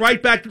you went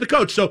right back to the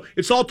coach. So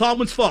it's all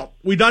Tomlin's fault.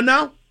 We done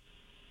now?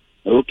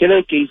 Okie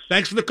dokie.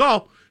 Thanks for the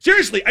call.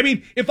 Seriously, I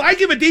mean, if I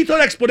give a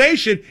detailed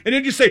explanation and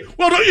then you say,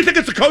 well, don't you think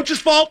it's the coach's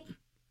fault?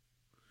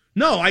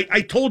 No,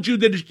 I told you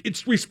that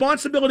it's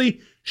responsibility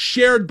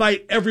shared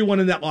by everyone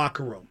in that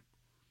locker room.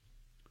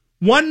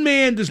 One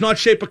man does not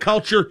shape a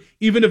culture,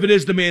 even if it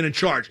is the man in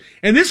charge.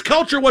 And this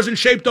culture wasn't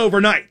shaped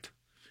overnight.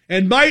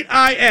 And might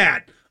I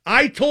add,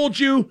 I told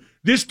you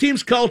this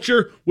team's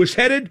culture was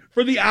headed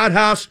for the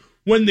outhouse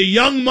when the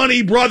Young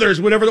Money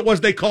Brothers, whatever it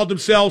was they called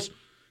themselves,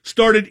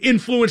 started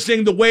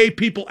influencing the way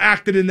people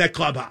acted in that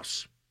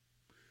clubhouse.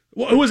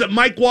 Who was it,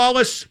 Mike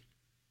Wallace?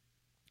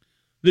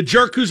 The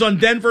jerk who's on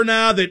Denver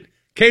now that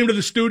came to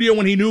the studio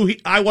when he knew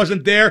I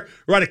wasn't there,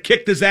 or I'd have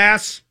kicked his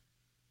ass.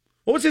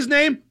 What was his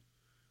name?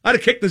 I'd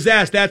have kicked his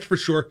ass, that's for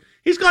sure.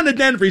 He's gone to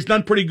Denver. He's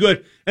done pretty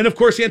good. And, of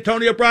course,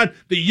 Antonio Brown,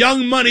 the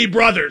Young Money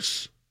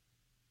brothers.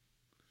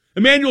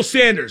 Emmanuel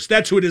Sanders,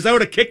 that's who it is. I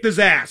would have kicked his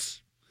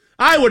ass.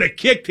 I would have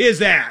kicked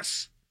his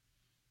ass.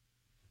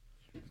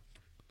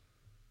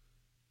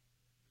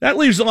 That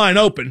leaves the line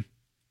open.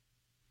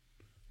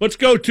 Let's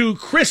go to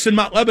Chris in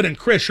Mount Lebanon.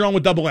 Chris, you're on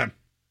with Double M.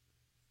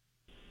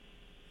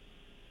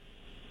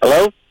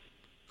 Hello?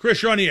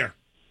 Chris, you're on the air.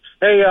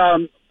 Hey,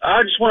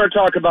 I just want to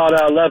talk about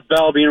Lev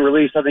Bell being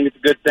released. I think it's a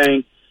good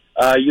thing.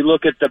 You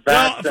look at the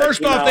backs. Well,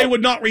 first off, they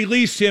would not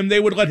release him. They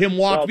would let him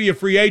walk via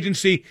free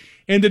agency,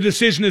 and the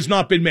decision has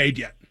not been made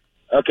yet.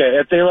 Okay,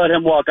 if they let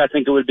him walk, I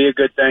think it would be a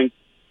good thing.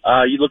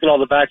 You look at all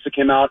the backs that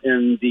came out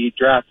in the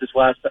draft this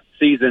last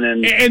season.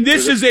 And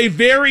this is a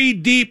very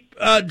deep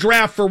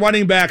draft for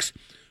running backs.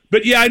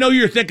 But, yeah, I know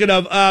you're thinking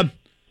of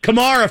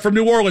Kamara from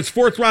New Orleans,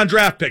 4th-round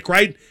draft pick,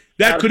 right?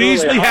 That could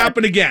easily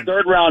happen again.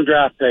 3rd-round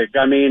draft pick.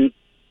 I mean,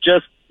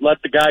 just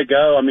let the guy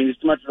go. I mean, he's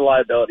too much of a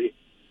liability,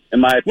 in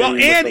my opinion.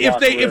 Well, and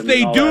if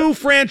they do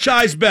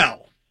franchise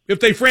Bell, if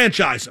they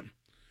franchise him,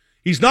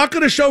 he's not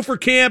going to show for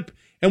camp,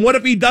 and what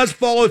if he does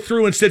follow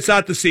through and sits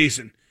out the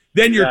season?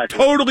 Then you're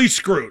totally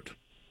screwed.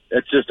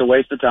 It's just a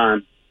waste of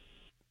time.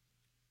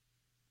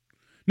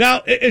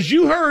 Now, as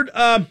you heard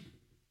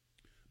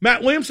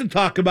Matt Williamson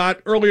talk about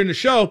earlier in the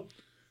show,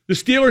 the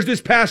Steelers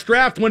this past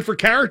draft went for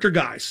character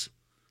guys.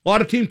 A lot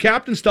of team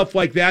captain stuff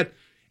like that.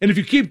 And if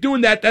you keep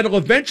doing that, that'll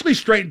eventually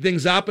straighten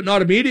things out, but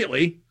not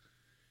immediately.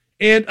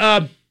 And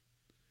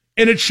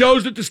it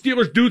shows that the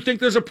Steelers do think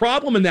there's a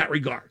problem in that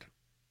regard.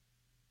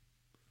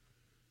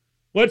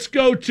 Let's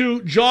go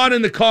to John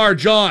in the car.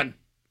 John,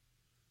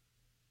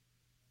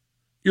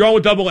 you're on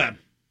with Double M.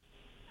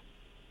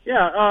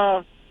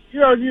 Yeah,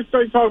 you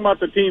start talking about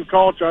the team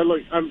culture.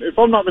 If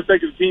I'm not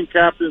mistaken, the team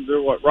captains are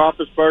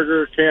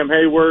Roethlisberger, Cam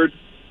Hayward,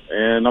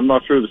 and I'm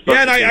not sure the.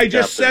 Yeah, and I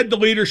just said the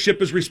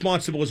leadership is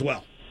responsible as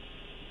well.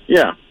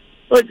 Yeah,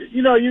 but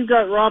you've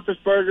got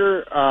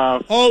Roethlisberger.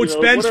 It's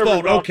Ben's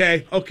fault.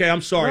 Okay,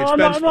 I'm sorry. No, it's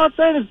Ben's I'm not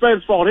saying it's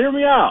Ben's fault. Hear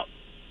me out.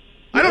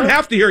 I don't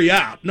have to hear you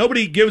out.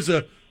 Nobody gives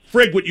a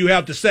frig what you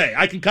have to say.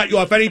 I can cut you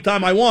off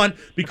anytime I want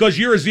because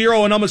you're a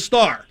 0 and I'm a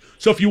star.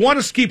 So if you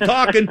want to keep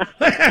talking,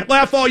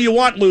 laugh all you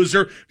want,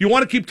 loser. If you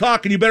want to keep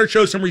talking, you better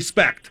show some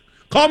respect.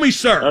 Call me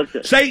sir.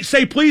 Okay.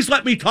 Say, please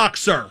let me talk,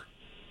 sir.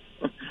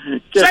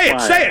 Say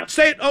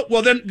it. Oh,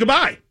 well then,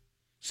 goodbye.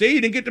 See, you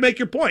didn't get to make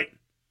your point.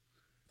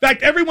 In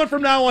fact, everyone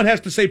from now on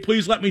has to say,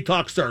 please let me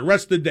talk, sir,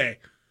 rest of the day.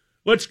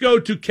 Let's go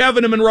to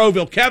Kevin in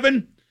Monroeville.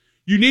 Kevin,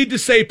 you need to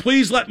say,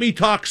 please let me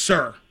talk,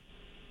 sir.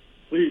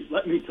 Please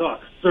let me talk,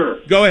 sir.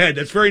 Go ahead.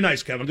 That's very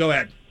nice, Kevin. Go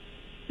ahead.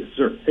 Yes,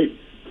 sir. Hey,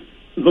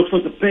 it looks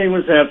like the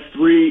Penguins have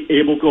 3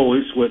 able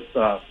goalies with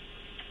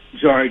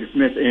Jari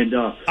DeSmith and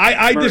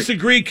I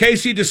disagree.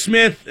 Casey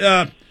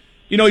DeSmith,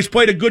 he's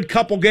played a good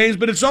couple games,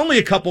 but it's only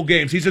a couple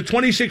games. He's a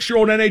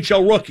 26-year-old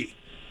NHL rookie.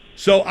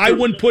 So I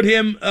wouldn't put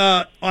him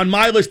on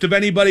my list of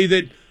anybody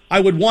that I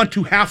would want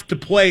to have to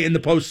play in the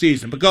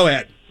postseason. But go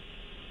ahead.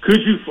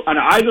 Could you, and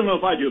I don't know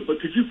if I do, but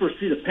could you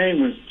foresee the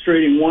Penguins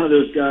trading one of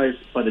those guys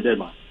by the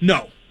deadline?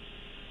 No.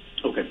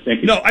 Okay,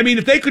 thank you. No, I mean,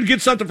 if they could get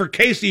something for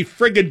Casey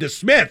friggin'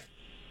 DeSmith,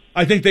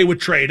 I think they would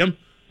trade him.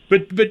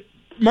 But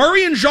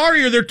Murray and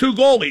Jari are their 2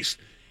 goalies.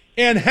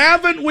 And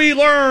haven't we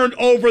learned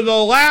over the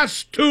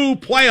last 2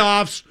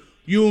 playoffs,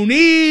 you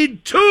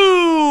need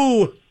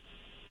 2?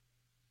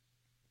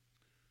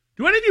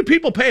 Do any of you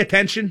people pay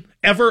attention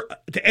ever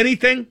to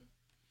anything?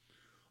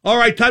 All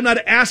right, time now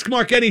to ask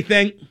Mark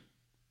anything.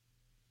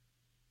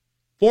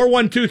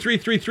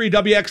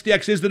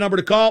 412-333-WXDX is the number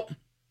to call.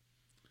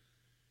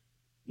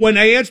 When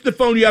I answer the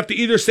phone, you have to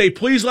either say,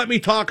 please let me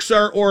talk,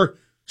 sir, or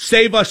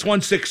save us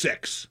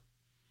 166.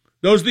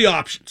 Those are the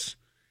options.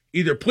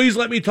 Either please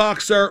let me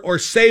talk, sir, or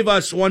save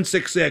us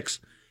 166.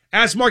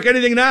 Ask Mark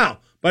anything now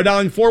by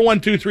dialing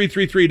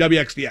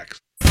 412-333-WXDX.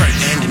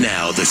 And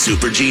now the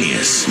super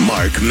genius,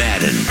 Mark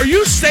Madden. Are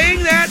you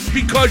saying that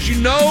because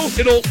you know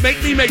it'll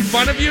make me make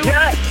fun of you?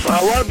 Yes,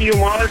 I love you,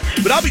 Mark.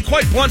 But I'll be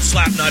quite blunt,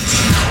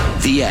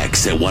 Slapnuts. The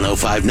X at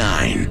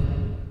 105.9.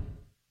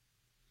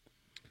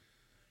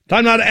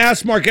 Time now to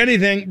ask Mark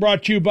anything,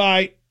 brought to you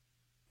by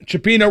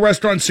Cioppino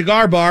Restaurant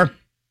Cigar Bar.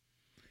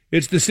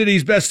 It's the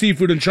city's best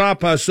seafood and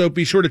chop house, so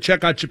be sure to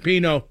check out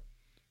Cioppino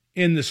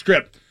in the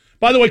Strip.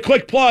 By the way,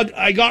 quick plug,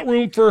 I got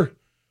room for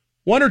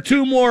 1 or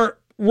 2 more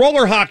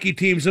roller hockey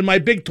teams in my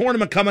big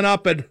tournament coming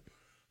up at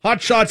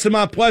Hot Shots in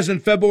Mount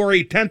Pleasant,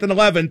 February 10th and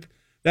 11th.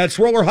 That's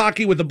roller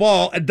hockey with the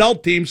ball,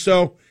 adult team.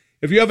 So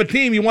if you have a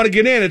team you want to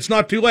get in, it's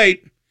not too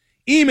late.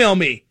 Email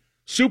me,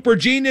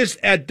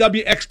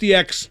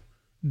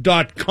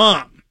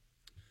 supergenius@wxdx.com.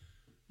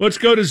 Let's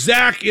go to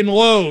Zach in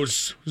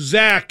Lowe's.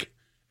 Zach,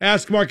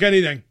 ask Mark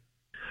anything.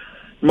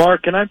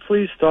 Mark, can I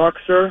please talk,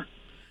 sir?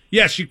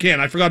 Yes, you can.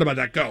 I forgot about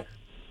that. Go.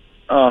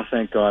 Oh,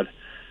 thank God.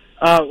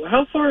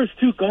 How far is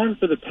 2 gone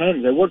for the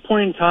Pens? At what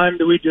point in time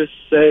do we just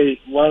say,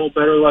 well,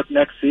 better luck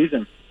next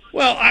season?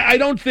 Well, I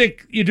don't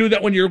think you do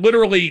that when you're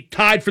literally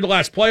tied for the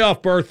last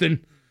playoff berth, and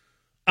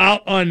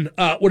out on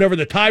whatever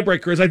the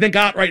tiebreaker is. I think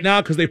out right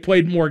now because they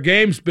played more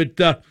games. But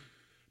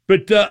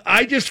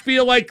I just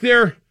feel like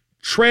they're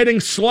treading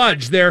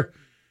sludge. They're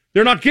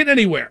not getting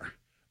anywhere.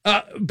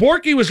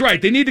 Borky was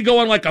right. They need to go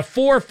on like a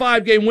 4 or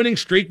 5 game winning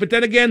streak. But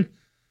then again,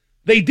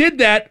 they did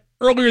that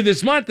earlier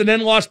this month and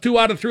then lost 2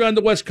 out of 3 on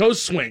the West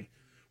Coast swing.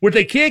 What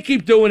they can't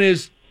keep doing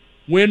is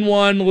win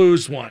 1,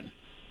 lose 1.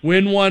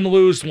 Win 1,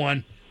 lose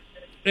 1.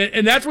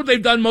 And that's what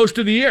they've done most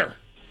of the year.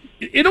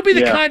 It'll be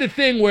the kind of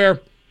thing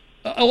where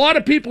a lot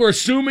of people are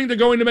assuming they're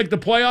going to make the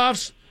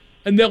playoffs,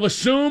 and they'll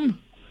assume,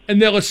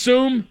 and they'll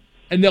assume,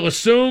 and they'll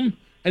assume,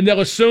 and they'll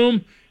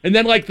assume, and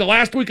then like the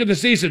last week of the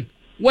season,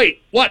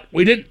 wait, what?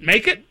 We didn't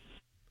make it?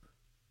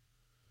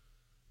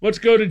 Let's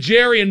go to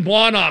Jerry in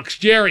Blonox.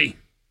 Jerry.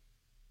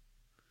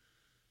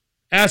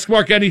 Ask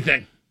Mark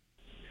anything.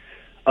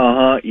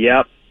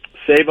 Yep.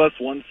 Save us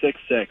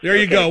 166. There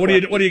you go. What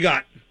do you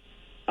got?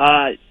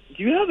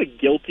 Do you have a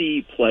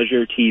guilty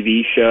pleasure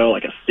TV show,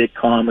 like a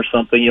sitcom or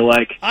something you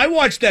like? I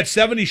watch that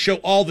 70s show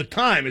all the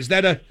time. Is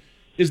that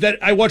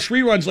I watch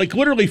reruns, like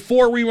literally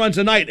 4 reruns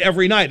a night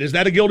every night. Is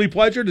that a guilty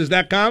pleasure? Does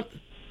that count?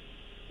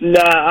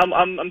 Nah,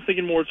 I'm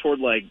thinking more toward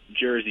like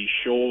Jersey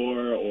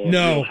Shore or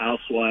Real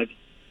Housewives.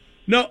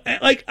 No,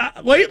 like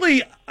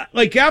lately,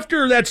 like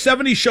after that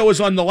 70s show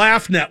is on the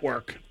Laugh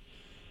Network,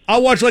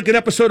 I'll watch like an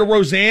episode of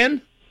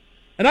Roseanne,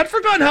 and I'd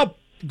forgotten how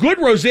good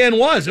Roseanne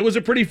was. It was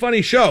a pretty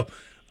funny show.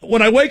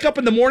 When I wake up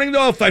in the morning,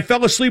 though, if I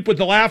fell asleep with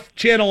the Laugh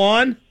channel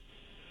on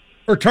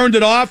or turned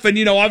it off, and,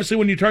 obviously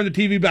when you turn the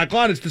TV back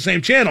on, it's the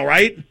same channel,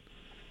 right?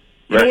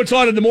 You know what's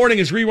on in the morning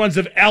is reruns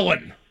of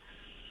Ellen.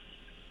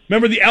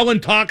 Remember the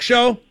Ellen talk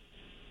show?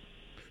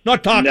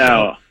 Not talk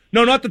show.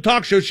 No, not the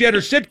talk show. She had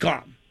her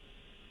sitcom.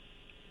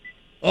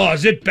 Oh,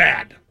 is it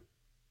bad?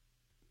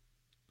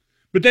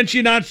 But then she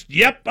announced,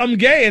 yep, I'm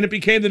gay, and it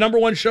became the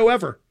 #1 show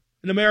ever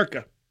in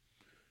America.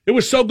 It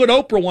was so good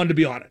Oprah wanted to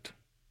be on it.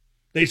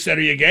 They said,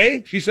 are you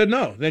gay? She said,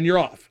 no. Then you're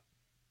off.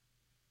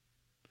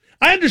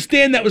 I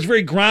understand that was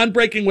very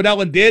groundbreaking what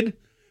Ellen did,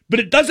 but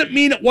it doesn't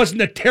mean it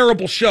wasn't a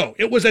terrible show.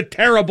 It was a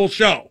terrible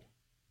show.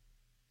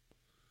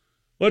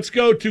 Let's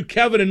go to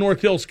Kevin in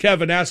North Hills.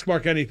 Kevin, ask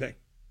Mark anything.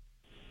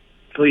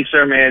 Please,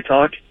 sir, may I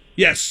talk?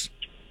 Yes.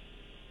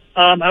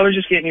 I was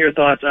just getting your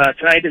thoughts.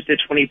 Tonight is the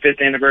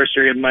 25th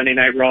anniversary of Monday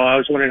Night Raw. I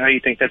was wondering how you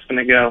think that's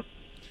going to go.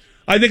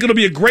 I think it'll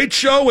be a great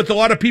show with a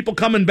lot of people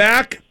coming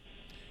back.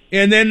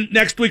 And then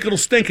next week it'll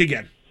stink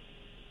again.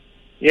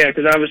 Yeah,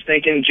 because I was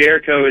thinking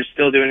Jericho is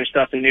still doing his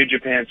stuff in New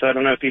Japan, so I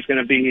don't know if he's going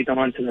to be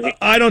on tonight.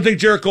 I don't think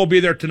Jericho will be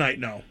there tonight,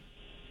 no.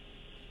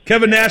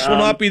 Kevin Nash will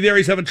not be there.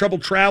 He's having trouble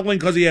traveling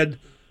because he had,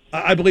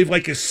 I believe,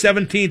 like his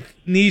 17th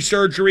knee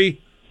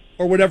surgery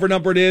or whatever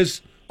number it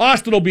is.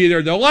 Austin will be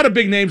there, though. A lot of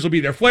big names will be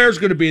there. Flair's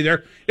going to be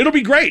there. It'll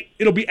be great.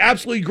 It'll be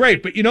absolutely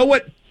great. But you know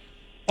what?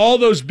 All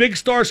those big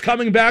stars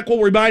coming back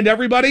will remind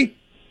everybody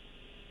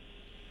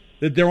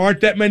that there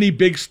aren't that many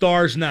big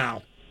stars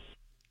now.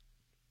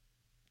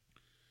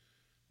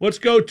 Let's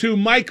go to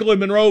Michael in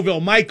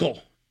Monroeville.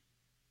 Michael,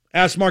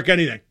 ask Mark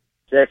anything.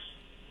 6.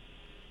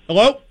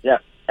 Hello? Yeah.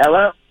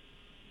 Hello?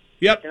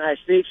 Yep. Can I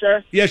speak,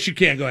 sir? Yes, you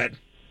can. Go ahead.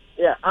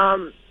 Yeah.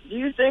 Do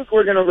you think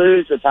we're going to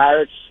lose the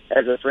Pirates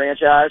as a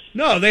franchise?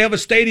 No, they have a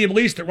stadium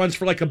lease that runs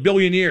for like 1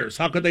 billion years.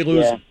 How could they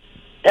lose them?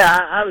 Yeah,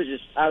 I was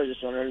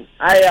just wondering.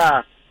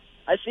 I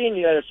seen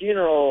you at a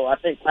funeral, I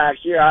think,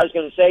 last year. I was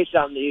going to say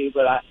something to you,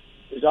 but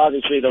it was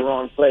obviously the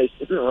wrong place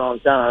at the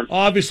wrong time.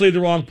 Obviously the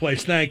wrong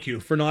place. Thank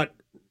you for not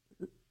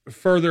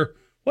further.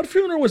 What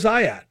funeral was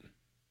I at?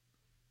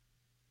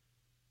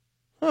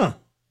 Huh.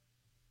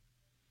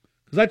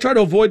 Because I try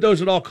to avoid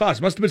those at all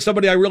costs. Must have been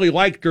somebody I really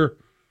liked or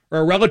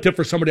a relative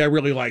for somebody I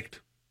really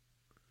liked.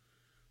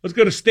 Let's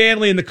go to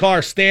Stanley in the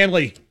car.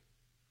 Stanley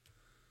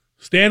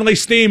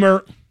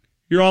Steamer.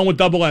 You're on with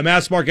Double M.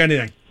 Ask Mark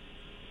anything.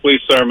 Please,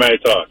 sir, may I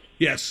talk?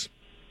 Yes.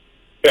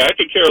 Yeah, I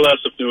could care less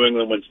if New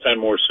England wins 10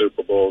 more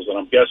Super Bowls, and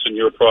I'm guessing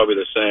you're probably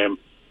the same.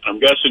 I'm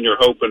guessing you're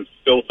hoping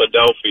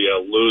Philadelphia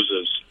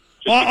loses.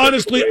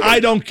 Honestly, I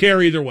don't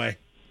care either way.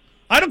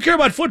 I don't care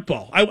about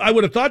football. I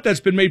would have thought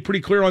that's been made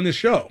pretty clear on this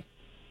show.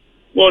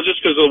 Well,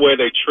 just because of the way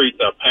they treat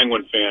the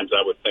Penguin fans,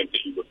 I would think that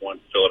you would want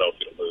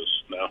Philadelphia to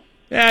lose. No?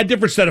 Yeah,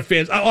 different set of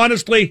fans.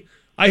 Honestly,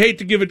 I hate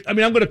to give it. I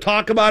mean, I'm going to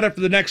talk about it for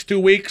the next 2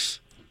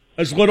 weeks,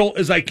 as little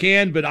as I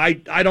can, but I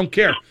don't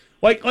care.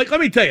 Like, let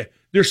me tell you,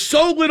 there's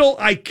so little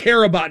I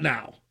care about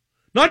now.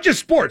 Not just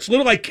sports,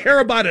 little I care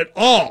about at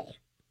all.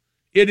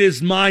 It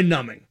is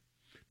mind-numbing.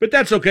 But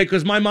that's okay,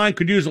 because my mind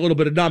could use a little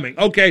bit of numbing.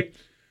 Okay,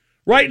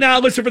 right now,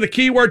 listen for the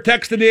keyword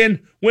texted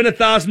in, win a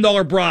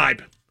 $1,000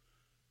 bribe.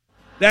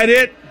 That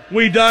it?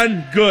 We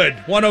done? Good.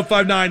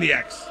 105.9 The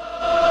X.